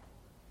you.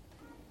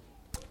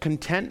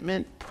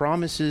 Contentment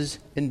promises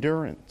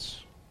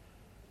endurance.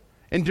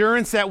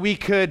 Endurance that we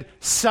could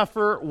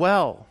suffer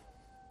well.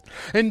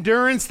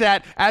 Endurance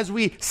that as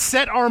we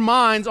set our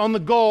minds on the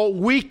goal,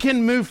 we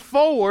can move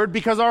forward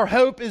because our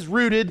hope is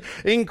rooted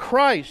in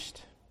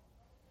Christ.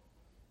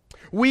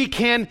 We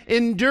can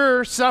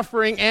endure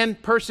suffering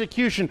and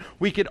persecution.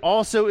 We could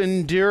also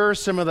endure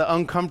some of the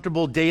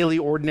uncomfortable daily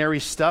ordinary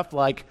stuff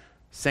like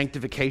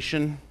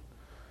sanctification,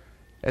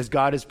 as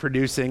God is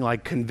producing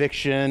like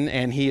conviction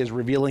and he is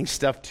revealing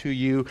stuff to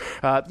you.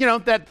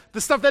 That the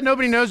stuff that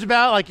nobody knows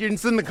about, like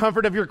it's in the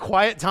comfort of your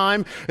quiet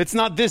time. It's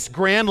not this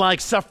grand like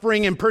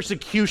suffering and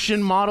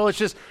persecution model. It's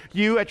just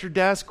you at your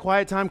desk,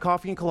 quiet time,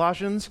 coffee and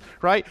Colossians,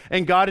 right?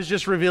 And God is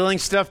just revealing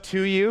stuff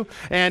to you.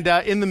 And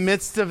in the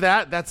midst of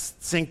that, that's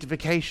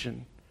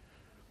sanctification.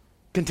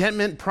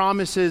 Contentment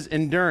promises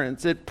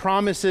endurance. It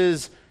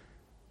promises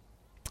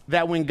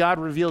that when God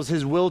reveals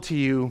his will to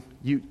you,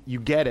 you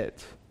get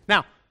it.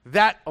 Now,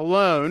 that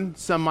alone,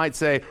 some might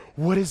say,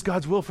 what is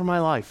God's will for my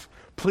life?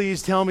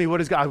 Please tell me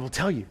what is God. I will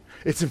tell you.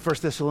 It's in 1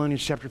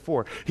 Thessalonians chapter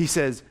 4. He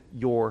says,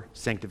 your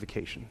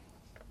sanctification.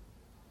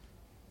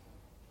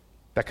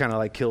 That kind of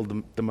like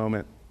killed the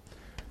moment.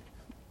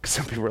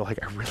 Some people were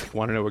like, I really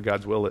want to know what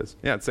God's will is.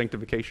 Yeah, it's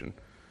sanctification.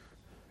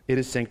 It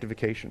is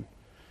sanctification.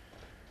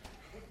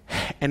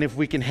 And if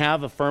we can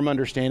have a firm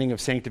understanding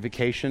of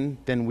sanctification,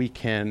 then we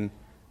can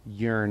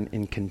yearn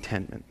in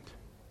contentment.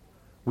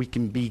 We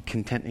can be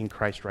content in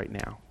Christ right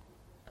now.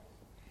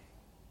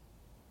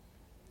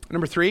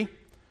 Number 3,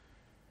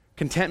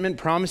 contentment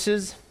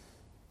promises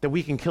that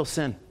we can kill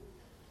sin.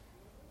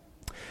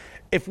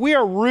 If we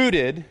are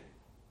rooted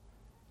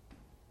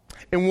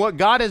in what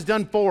God has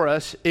done for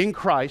us in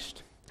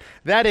Christ,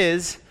 that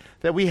is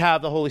that we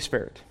have the Holy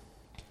Spirit.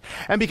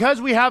 And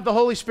because we have the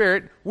Holy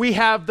Spirit, we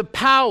have the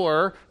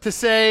power to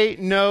say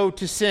no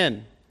to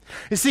sin.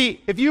 You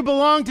see, if you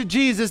belong to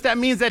Jesus, that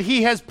means that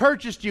he has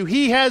purchased you.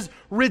 He has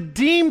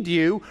redeemed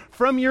you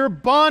from your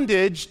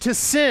bondage to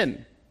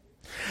sin.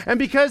 And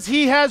because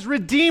he has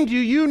redeemed you,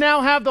 you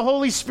now have the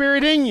Holy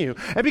Spirit in you.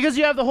 And because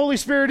you have the Holy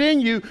Spirit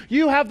in you,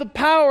 you have the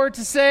power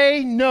to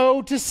say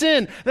no to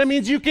sin. That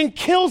means you can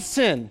kill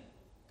sin.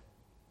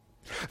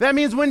 That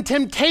means when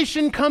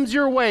temptation comes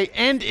your way,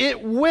 and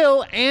it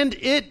will, and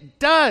it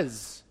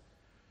does,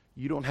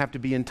 you don't have to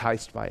be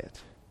enticed by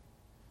it.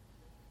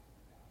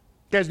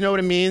 You guys know what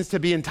it means to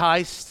be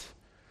enticed?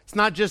 It's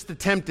not just the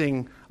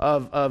tempting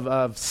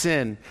of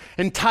sin.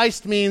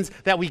 Enticed means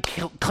that we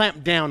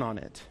clamp down on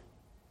it.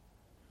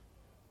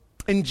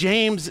 In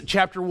James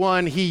chapter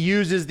 1, he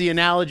uses the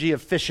analogy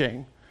of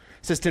fishing.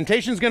 He says,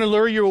 temptation is going to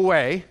lure you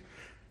away,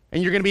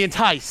 and you're going to be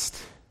enticed.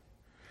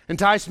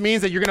 Enticed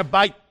means that you're going to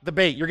bite the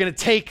bait. You're going to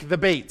take the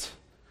bait.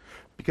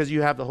 Because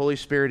you have the Holy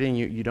Spirit in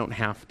you, you don't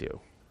have to.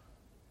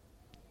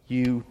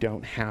 You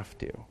don't have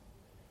to.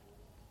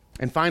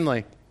 And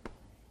finally,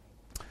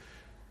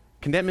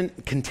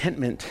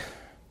 contentment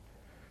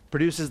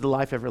produces the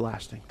life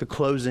everlasting, the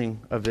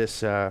closing of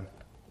this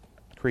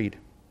creed.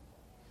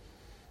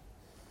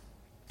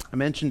 I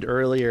mentioned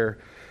earlier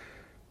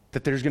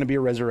that there's going to be a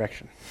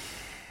resurrection.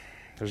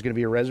 There's going to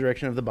be a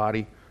resurrection of the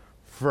body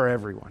for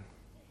everyone.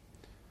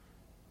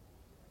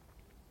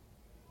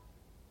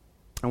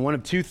 And one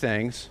of two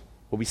things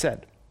will be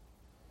said.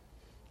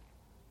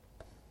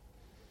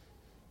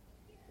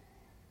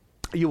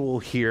 You will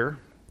hear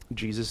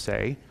Jesus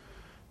say,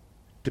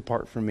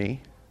 "Depart from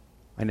me,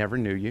 I never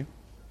knew you,"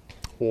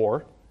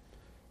 or,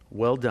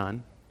 "Well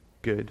done,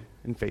 good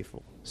and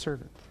faithful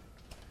servant."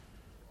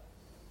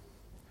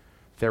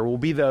 There will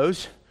be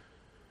those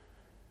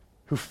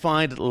who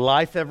find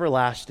life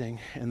everlasting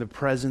in the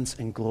presence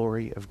and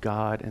glory of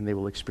God, and they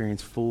will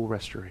experience full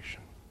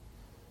restoration.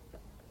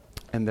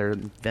 And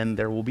then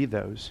there will be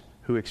those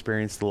who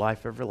experience the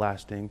life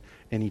everlasting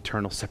and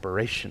eternal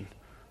separation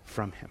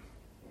from him.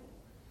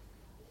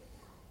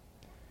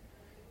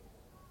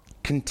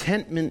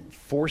 Contentment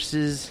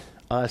forces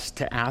us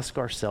to ask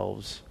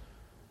ourselves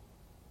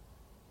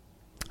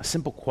a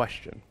simple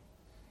question.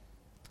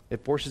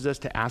 It forces us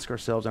to ask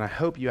ourselves, and I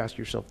hope you ask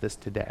yourself this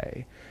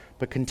today,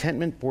 but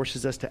contentment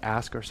forces us to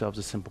ask ourselves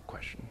a simple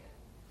question.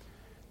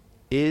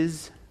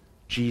 Is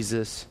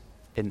Jesus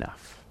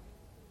enough?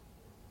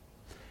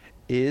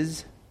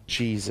 Is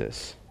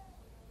Jesus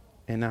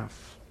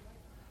enough?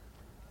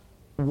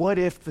 What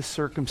if the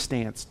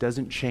circumstance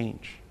doesn't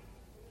change?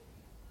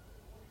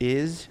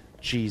 Is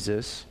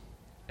Jesus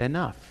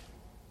enough?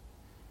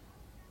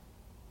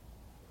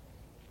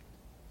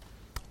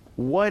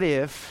 What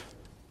if,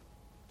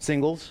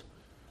 singles,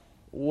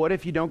 what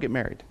if you don't get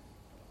married?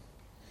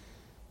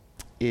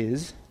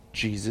 Is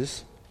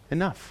Jesus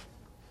enough?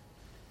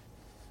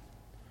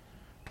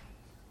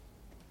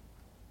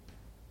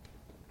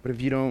 What if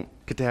you don't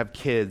get to have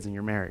kids and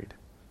you're married?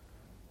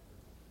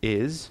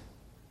 Is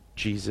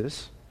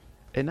Jesus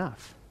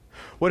enough?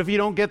 What if you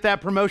don't get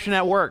that promotion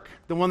at work,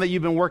 the one that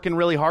you've been working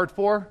really hard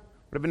for?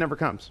 What if it never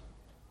comes?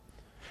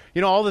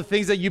 You know, all the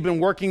things that you've been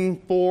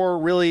working for,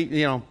 really,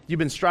 you've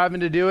been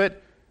striving to do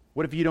it.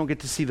 What if you don't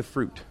get to see the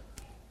fruit?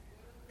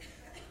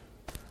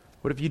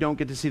 What if you don't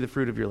get to see the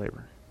fruit of your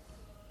labor?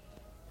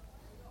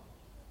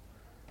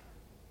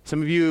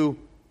 Some of you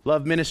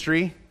love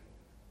ministry.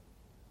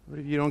 What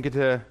if you don't get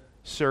to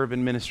serve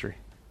in ministry?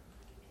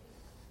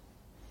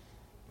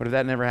 What if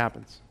that never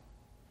happens?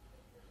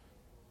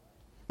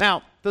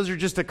 Now, those are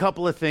just a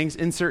couple of things.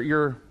 Insert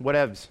your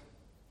whatevs.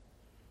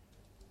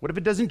 What if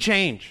it doesn't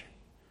change?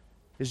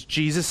 Is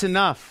Jesus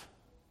enough?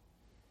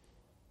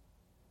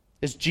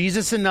 Is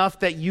Jesus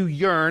enough that you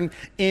yearn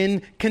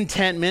in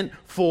contentment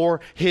for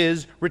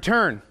his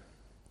return?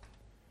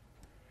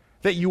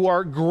 That you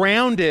are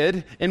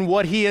grounded in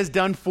what he has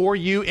done for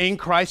you in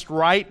Christ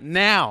right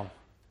now.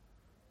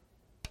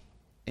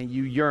 And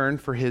you yearn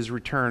for his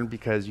return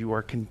because you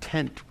are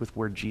content with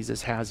where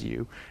Jesus has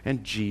you,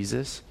 and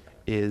Jesus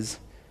is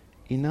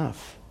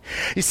enough.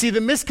 You see,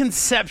 the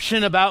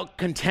misconception about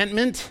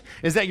contentment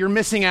is that you're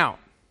missing out.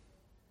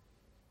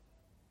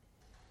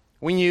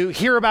 When you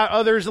hear about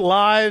others'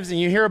 lives and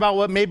you hear about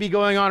what may be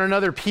going on in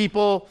other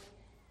people,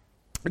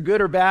 good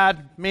or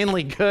bad,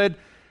 mainly good,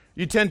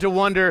 you tend to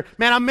wonder,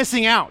 man, I'm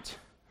missing out.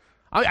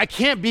 I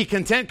can't be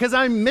content because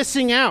I'm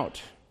missing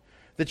out.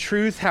 The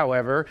truth,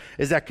 however,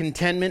 is that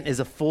contentment is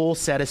a full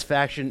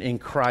satisfaction in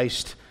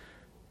Christ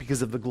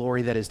because of the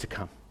glory that is to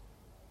come.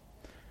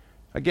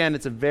 Again,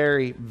 it's a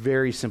very,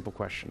 very simple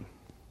question.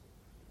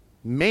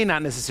 May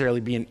not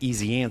necessarily be an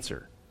easy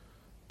answer,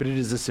 but it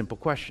is a simple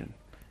question.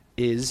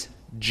 Is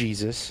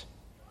Jesus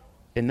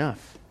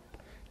enough?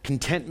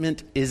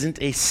 Contentment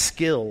isn't a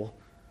skill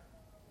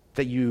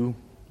that you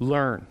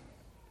learn,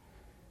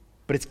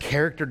 but it's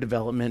character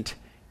development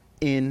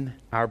in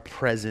our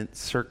present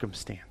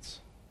circumstance.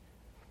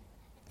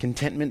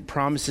 Contentment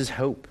promises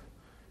hope.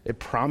 It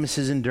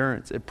promises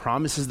endurance. It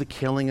promises the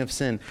killing of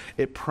sin.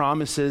 It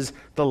promises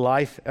the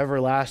life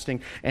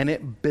everlasting. And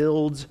it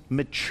builds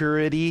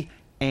maturity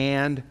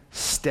and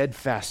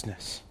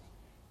steadfastness.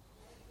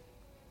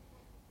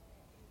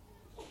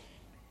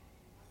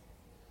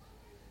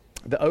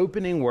 The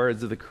opening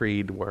words of the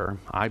creed were,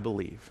 I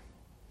believe.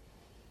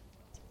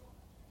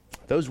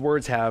 Those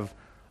words have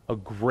a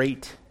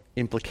great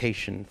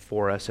implication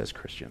for us as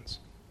Christians.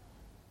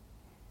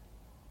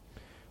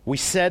 We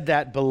said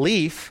that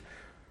belief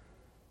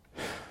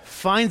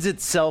finds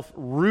itself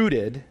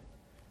rooted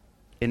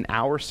in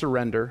our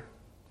surrender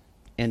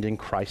and in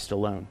Christ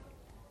alone.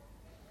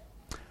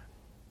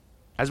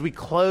 As we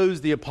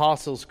close the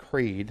Apostles'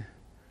 Creed,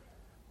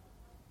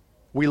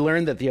 we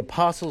learn that the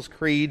Apostles'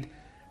 Creed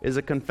is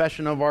a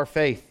confession of our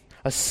faith,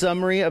 a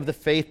summary of the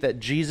faith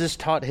that Jesus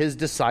taught his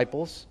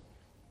disciples.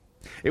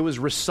 It was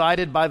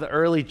recited by the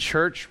early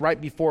church right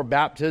before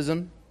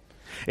baptism.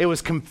 It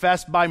was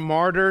confessed by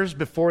martyrs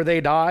before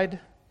they died,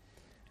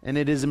 and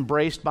it is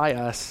embraced by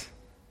us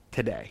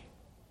today.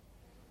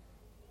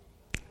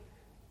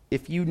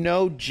 If you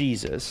know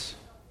Jesus,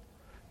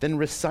 then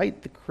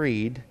recite the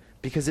creed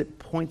because it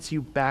points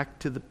you back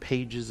to the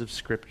pages of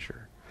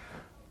Scripture.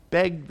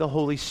 Beg the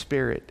Holy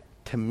Spirit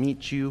to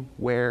meet you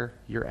where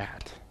you're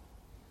at.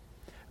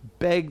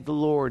 Beg the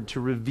Lord to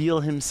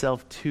reveal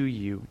himself to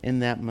you in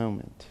that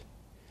moment.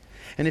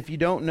 And if you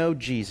don't know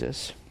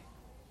Jesus,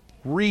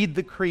 read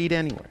the creed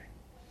anyway,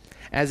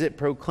 as it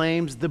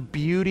proclaims the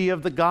beauty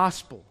of the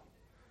gospel.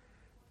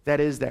 That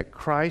is, that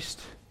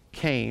Christ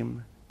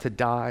came to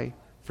die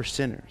for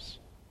sinners.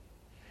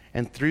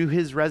 And through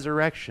his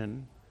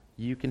resurrection,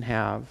 you can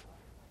have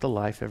the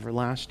life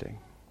everlasting.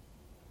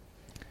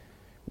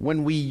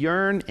 When we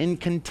yearn in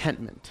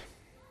contentment,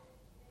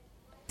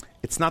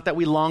 it's not that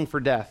we long for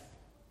death.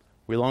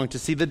 We long to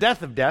see the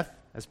death of death,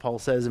 as Paul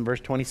says in verse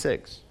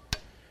 26.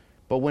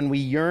 But when we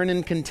yearn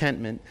in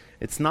contentment,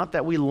 it's not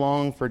that we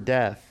long for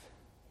death,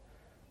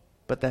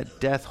 but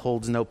that death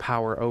holds no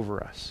power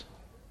over us.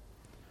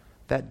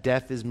 That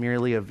death is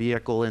merely a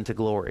vehicle into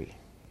glory.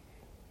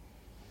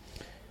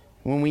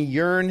 When we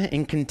yearn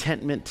in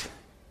contentment,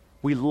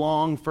 we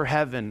long for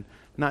heaven,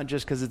 not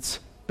just because it's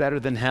better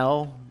than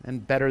hell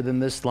and better than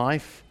this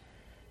life,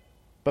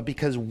 but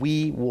because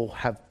we will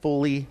have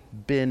fully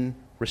been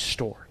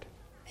restored.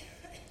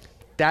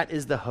 That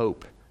is the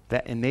hope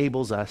that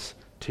enables us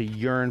to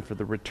yearn for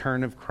the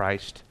return of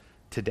Christ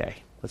today.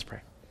 Let's pray.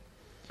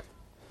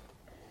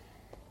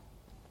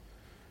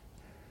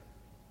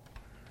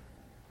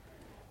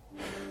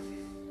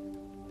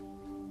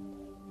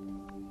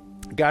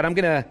 God, I'm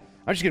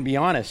just gonna be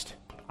honest.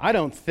 I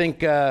don't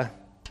think I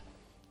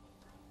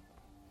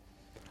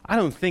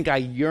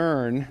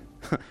yearn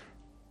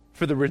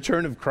for the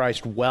return of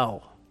Christ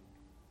well.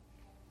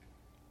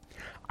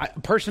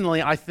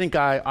 Personally, I think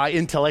I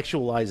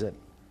intellectualize it.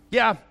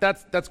 Yeah,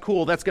 that's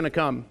cool. That's going to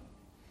come.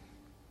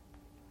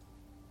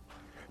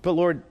 But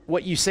Lord,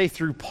 what you say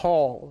through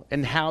Paul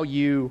and how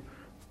you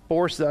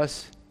force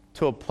us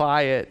to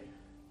apply it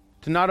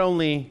to not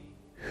only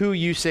who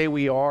you say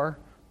we are,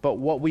 but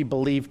what we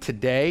believe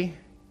today,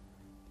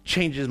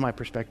 changes my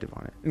perspective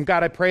on it. And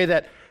God, I pray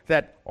that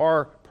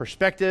our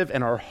perspective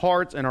and our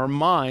hearts and our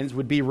minds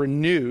would be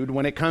renewed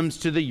when it comes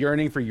to the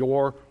yearning for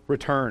your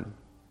return.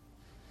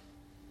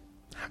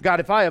 God,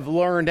 if I have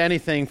learned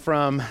anything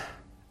from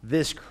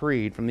this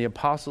creed, from the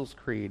Apostles'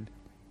 Creed,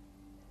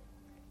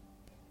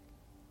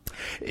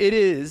 it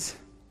is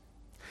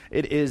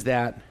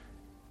that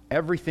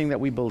everything that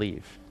we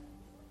believe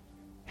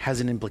has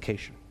an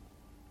implication.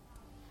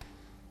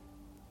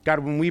 God,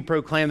 when we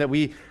proclaim that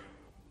we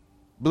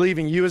believe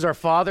in you as our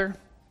Father,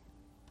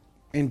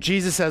 in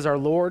Jesus as our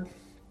Lord,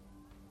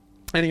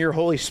 and in your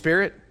Holy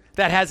Spirit,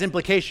 that has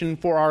implication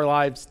for our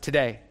lives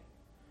today.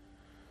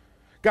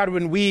 God,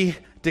 when we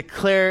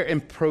declare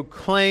and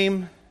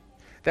proclaim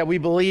that we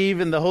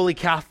believe in the Holy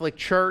Catholic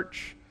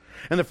Church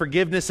and the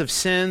forgiveness of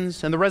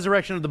sins and the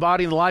resurrection of the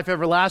body and the life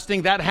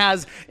everlasting, that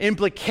has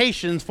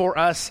implications for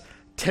us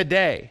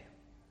today.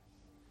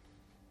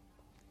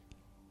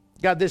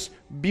 God, this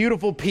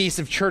beautiful piece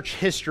of church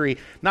history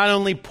not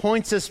only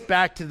points us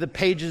back to the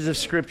pages of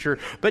Scripture,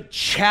 but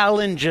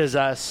challenges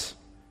us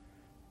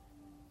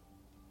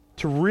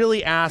to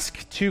really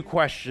ask two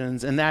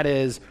questions, and that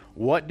is,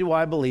 what do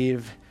I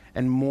believe?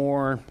 And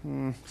more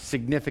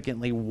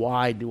significantly,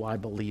 why do I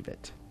believe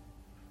it?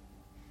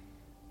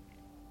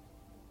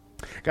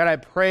 God, I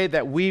pray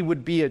that we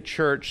would be a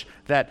church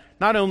that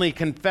not only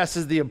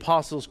confesses the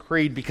Apostles'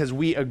 Creed because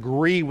we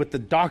agree with the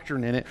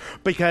doctrine in it,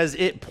 because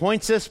it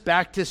points us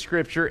back to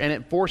Scripture and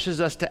it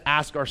forces us to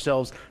ask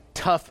ourselves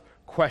tough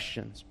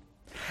questions.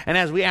 And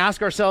as we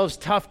ask ourselves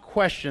tough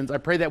questions, I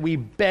pray that we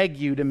beg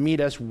you to meet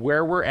us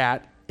where we're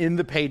at in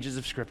the pages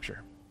of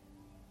Scripture.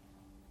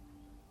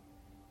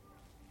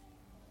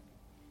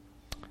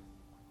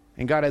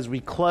 And God, as we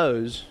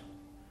close,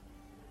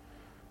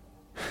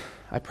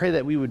 I pray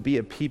that we would be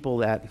a people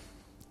that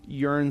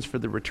yearns for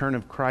the return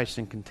of Christ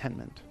in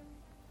contentment.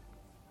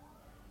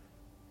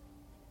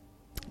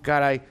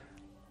 God,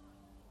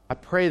 I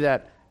pray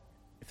that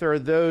if there are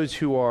those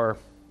who are,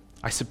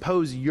 I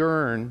suppose,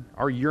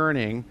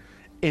 yearning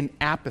in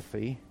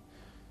apathy,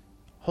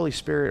 Holy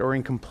Spirit, or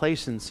in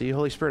complacency,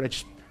 Holy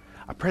Spirit,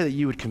 I pray that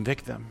you would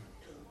convict them.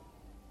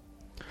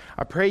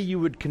 I pray you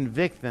would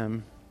convict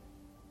them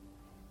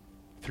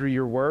through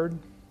your word.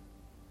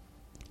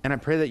 And I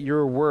pray that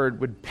your word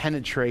would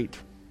penetrate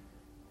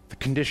the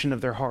condition of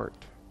their heart.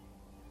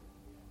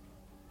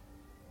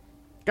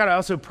 God, I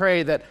also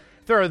pray that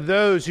if there are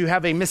those who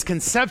have a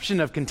misconception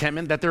of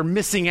contentment, that they're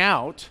missing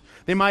out.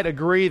 They might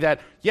agree that,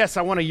 yes,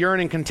 I want to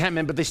yearn in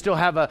contentment, but they still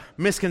have a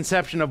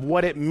misconception of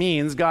what it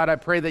means. God, I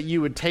pray that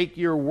you would take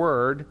your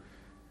word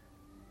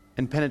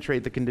and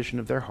penetrate the condition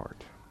of their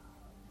heart.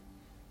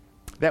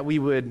 That we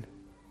would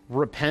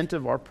repent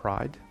of our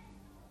pride,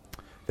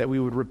 that we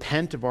would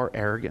repent of our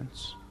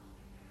arrogance,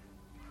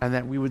 and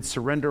that we would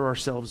surrender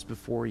ourselves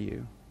before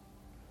you.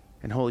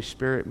 And Holy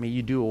Spirit, may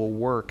you do a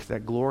work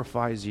that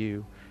glorifies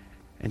you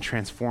and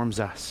transforms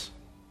us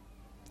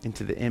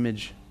into the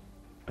image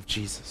of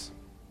Jesus.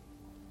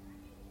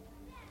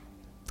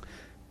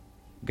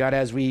 God,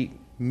 as we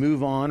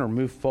move on or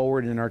move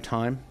forward in our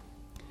time,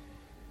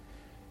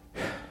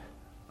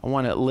 I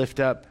want to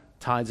lift up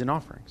tithes and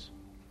offerings.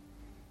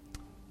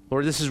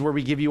 Lord, this is where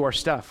we give you our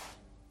stuff.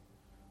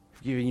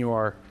 We're giving you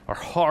our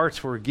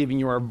hearts, we're giving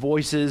you our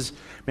voices,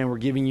 man, we're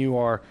giving you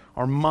our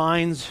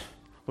minds.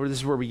 Lord, this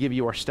is where we give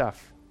you our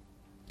stuff.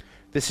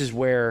 This is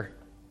where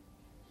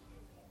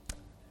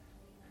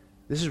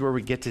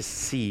we get to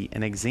see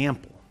an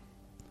example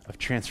of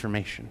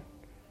transformation.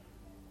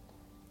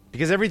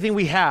 Because everything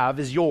we have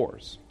is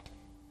yours.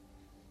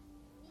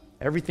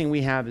 Everything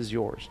we have is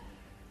yours.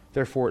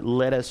 Therefore,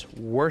 let us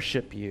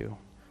worship you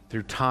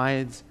through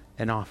tithes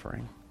and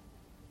offering.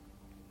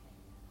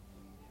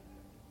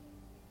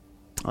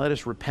 Let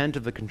us repent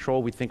of the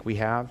control we think we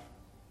have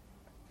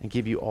and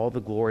give you all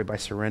the glory by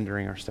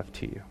surrendering our stuff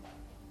to you.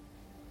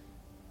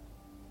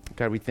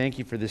 God, we thank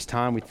you for this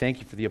time. We thank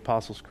you for the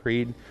Apostles'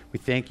 Creed. We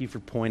thank you for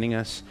pointing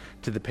us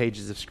to the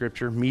pages of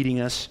Scripture, meeting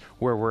us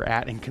where we're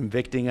at and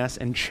convicting us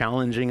and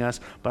challenging us,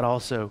 but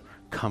also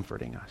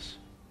comforting us.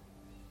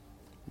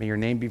 May your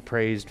name be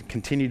praised,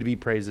 continue to be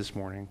praised this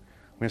morning.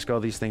 We ask all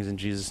these things in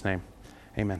Jesus' name.